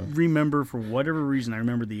football. remember for whatever reason, I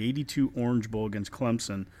remember the '82 Orange Bowl against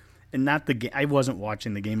Clemson, and not the game. I wasn't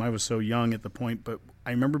watching the game. I was so young at the point, but I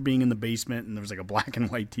remember being in the basement, and there was like a black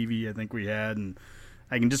and white TV I think we had, and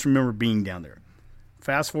I can just remember being down there.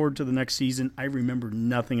 Fast forward to the next season, I remember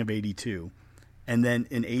nothing of '82. And then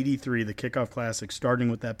in '83, the Kickoff Classic, starting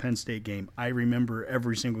with that Penn State game, I remember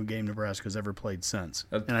every single game Nebraska's ever played since.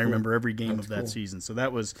 That's and I cool. remember every game of that season. So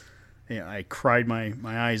that was, I cried my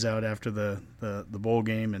eyes out after the bowl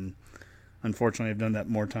game, and unfortunately I've done that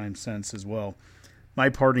more times since as well. My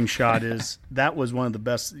parting shot is that was one of the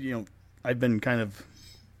best, I've been kind of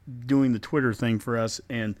doing the Twitter thing for us,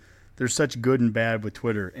 and there's such good and bad with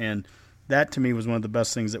Twitter, and that to me was one of the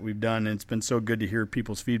best things that we've done, and it's been so good to hear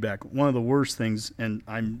people's feedback. One of the worst things, and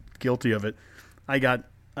I'm guilty of it, I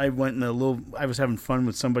was having fun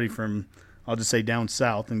with somebody from, I'll just say down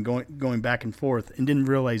south, and going back and forth, and didn't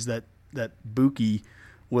realize that Buki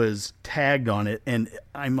was tagged on it, and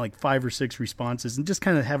I'm like 5 or 6 responses, and just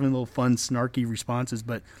kind of having little fun, snarky responses,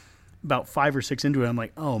 but about 5 or 6 into it, I'm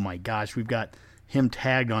like, oh my gosh, we've got him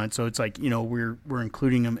tagged on it, so it's like, we're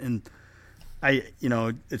including him, and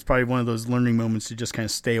it's probably one of those learning moments to just kind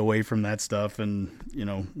of stay away from that stuff. And,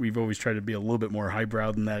 we've always tried to be a little bit more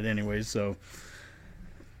highbrow than that anyway. So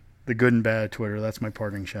the good and bad of Twitter, that's my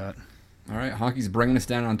parting shot. All right, Honky's bringing us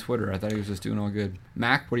down on Twitter. I thought he was just doing all good.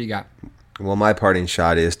 Mac, what do you got? Well, my parting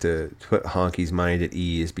shot is to put Honky's mind at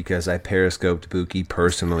ease because I periscoped Buki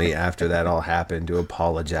personally after that all happened to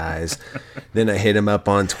apologize. Then I hit him up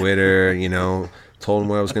on Twitter, told him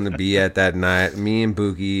where I was going to be at that night. Me and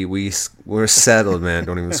Buki, we're settled, man.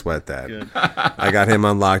 Don't even sweat that. Good. I got him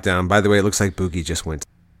on lockdown. By the way, it looks like Buki just went.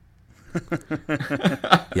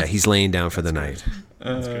 Yeah, he's laying down for the night.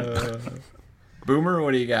 Boomer,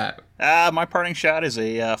 what do you got? My parting shot is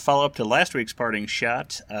a follow-up to last week's parting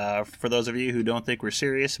shot. For those of you who don't think we're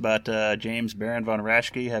serious about James Baron von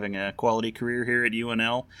Raschke having a quality career here at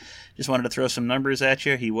UNL, just wanted to throw some numbers at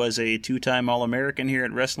you. He was a 2-time All-American here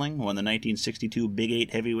at wrestling, won the 1962 Big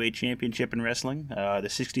 8 Heavyweight Championship in wrestling, the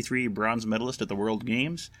 63 bronze medalist at the World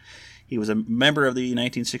Games. He was a member of the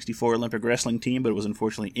 1964 Olympic wrestling team, but was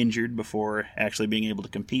unfortunately injured before actually being able to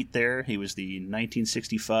compete there. He was the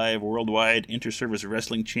 1965 Worldwide Inter-Service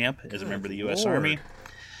Wrestling Champ as a member of the U.S. Army.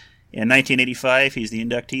 In 1985, he's the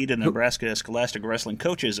inductee to the Nebraska Scholastic Wrestling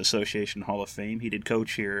Coaches Association Hall of Fame. He did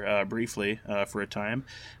coach here briefly for a time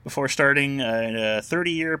before starting a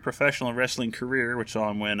 30-year professional wrestling career, which saw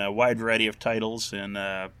him win a wide variety of titles in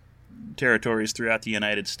territories throughout the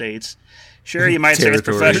United States. Sure, you might say it's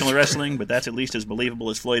professional wrestling, but that's at least as believable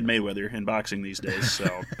as Floyd Mayweather in boxing these days. So,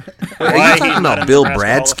 why he's not in Bill Bradsky?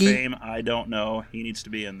 Hall of Fame, I don't know. He needs to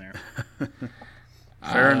be in there.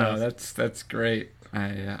 Fair enough. That's great.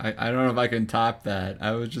 I don't know if I can top that. I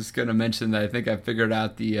was just going to mention that I think I figured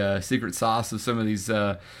out the secret sauce of some of these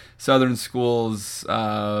Southern schools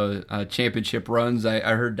championship runs. I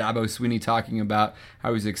heard Dabo Swinney talking about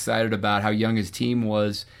how he's excited about how young his team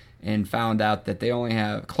was, and found out that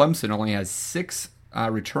Clemson only has 6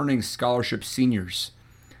 returning scholarship seniors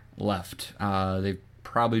left. They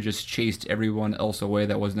probably just chased everyone else away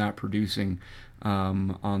that was not producing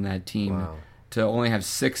on that team. Wow. To only have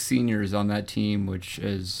 6 seniors on that team, which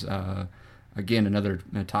is, again, another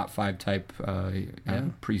top 5 type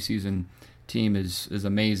preseason team is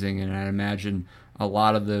amazing. And I imagine a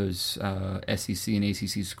lot of those SEC and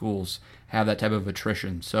ACC schools have that type of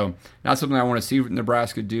attrition. So not something I want to see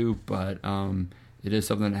Nebraska do, but it is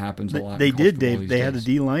something that happens a lot. They did, Dave. They had a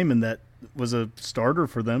D lineman that was a starter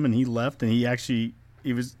for them, and he left, and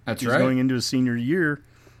he was going into his senior year,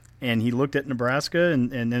 and he looked at Nebraska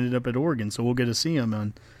and ended up at Oregon. So we'll get to see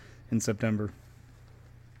him in September.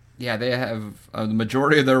 Yeah, they have the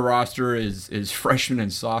majority of their roster is freshmen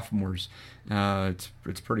and sophomores.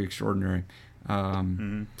 It's pretty extraordinary.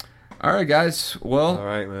 All right, guys. Well, all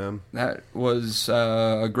right, man. That was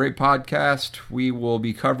a great podcast. We will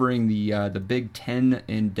be covering the Big Ten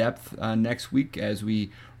in depth next week as we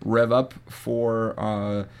rev up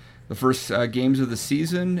for the first games of the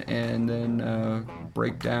season, and then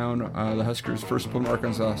break down the Huskers' first opponent,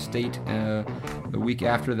 Arkansas State, the week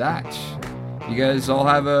after that. You guys all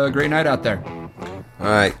have a great night out there. All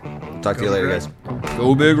right. Talk to you later, Red. guys.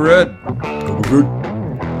 Go Big Red. Go, go, go.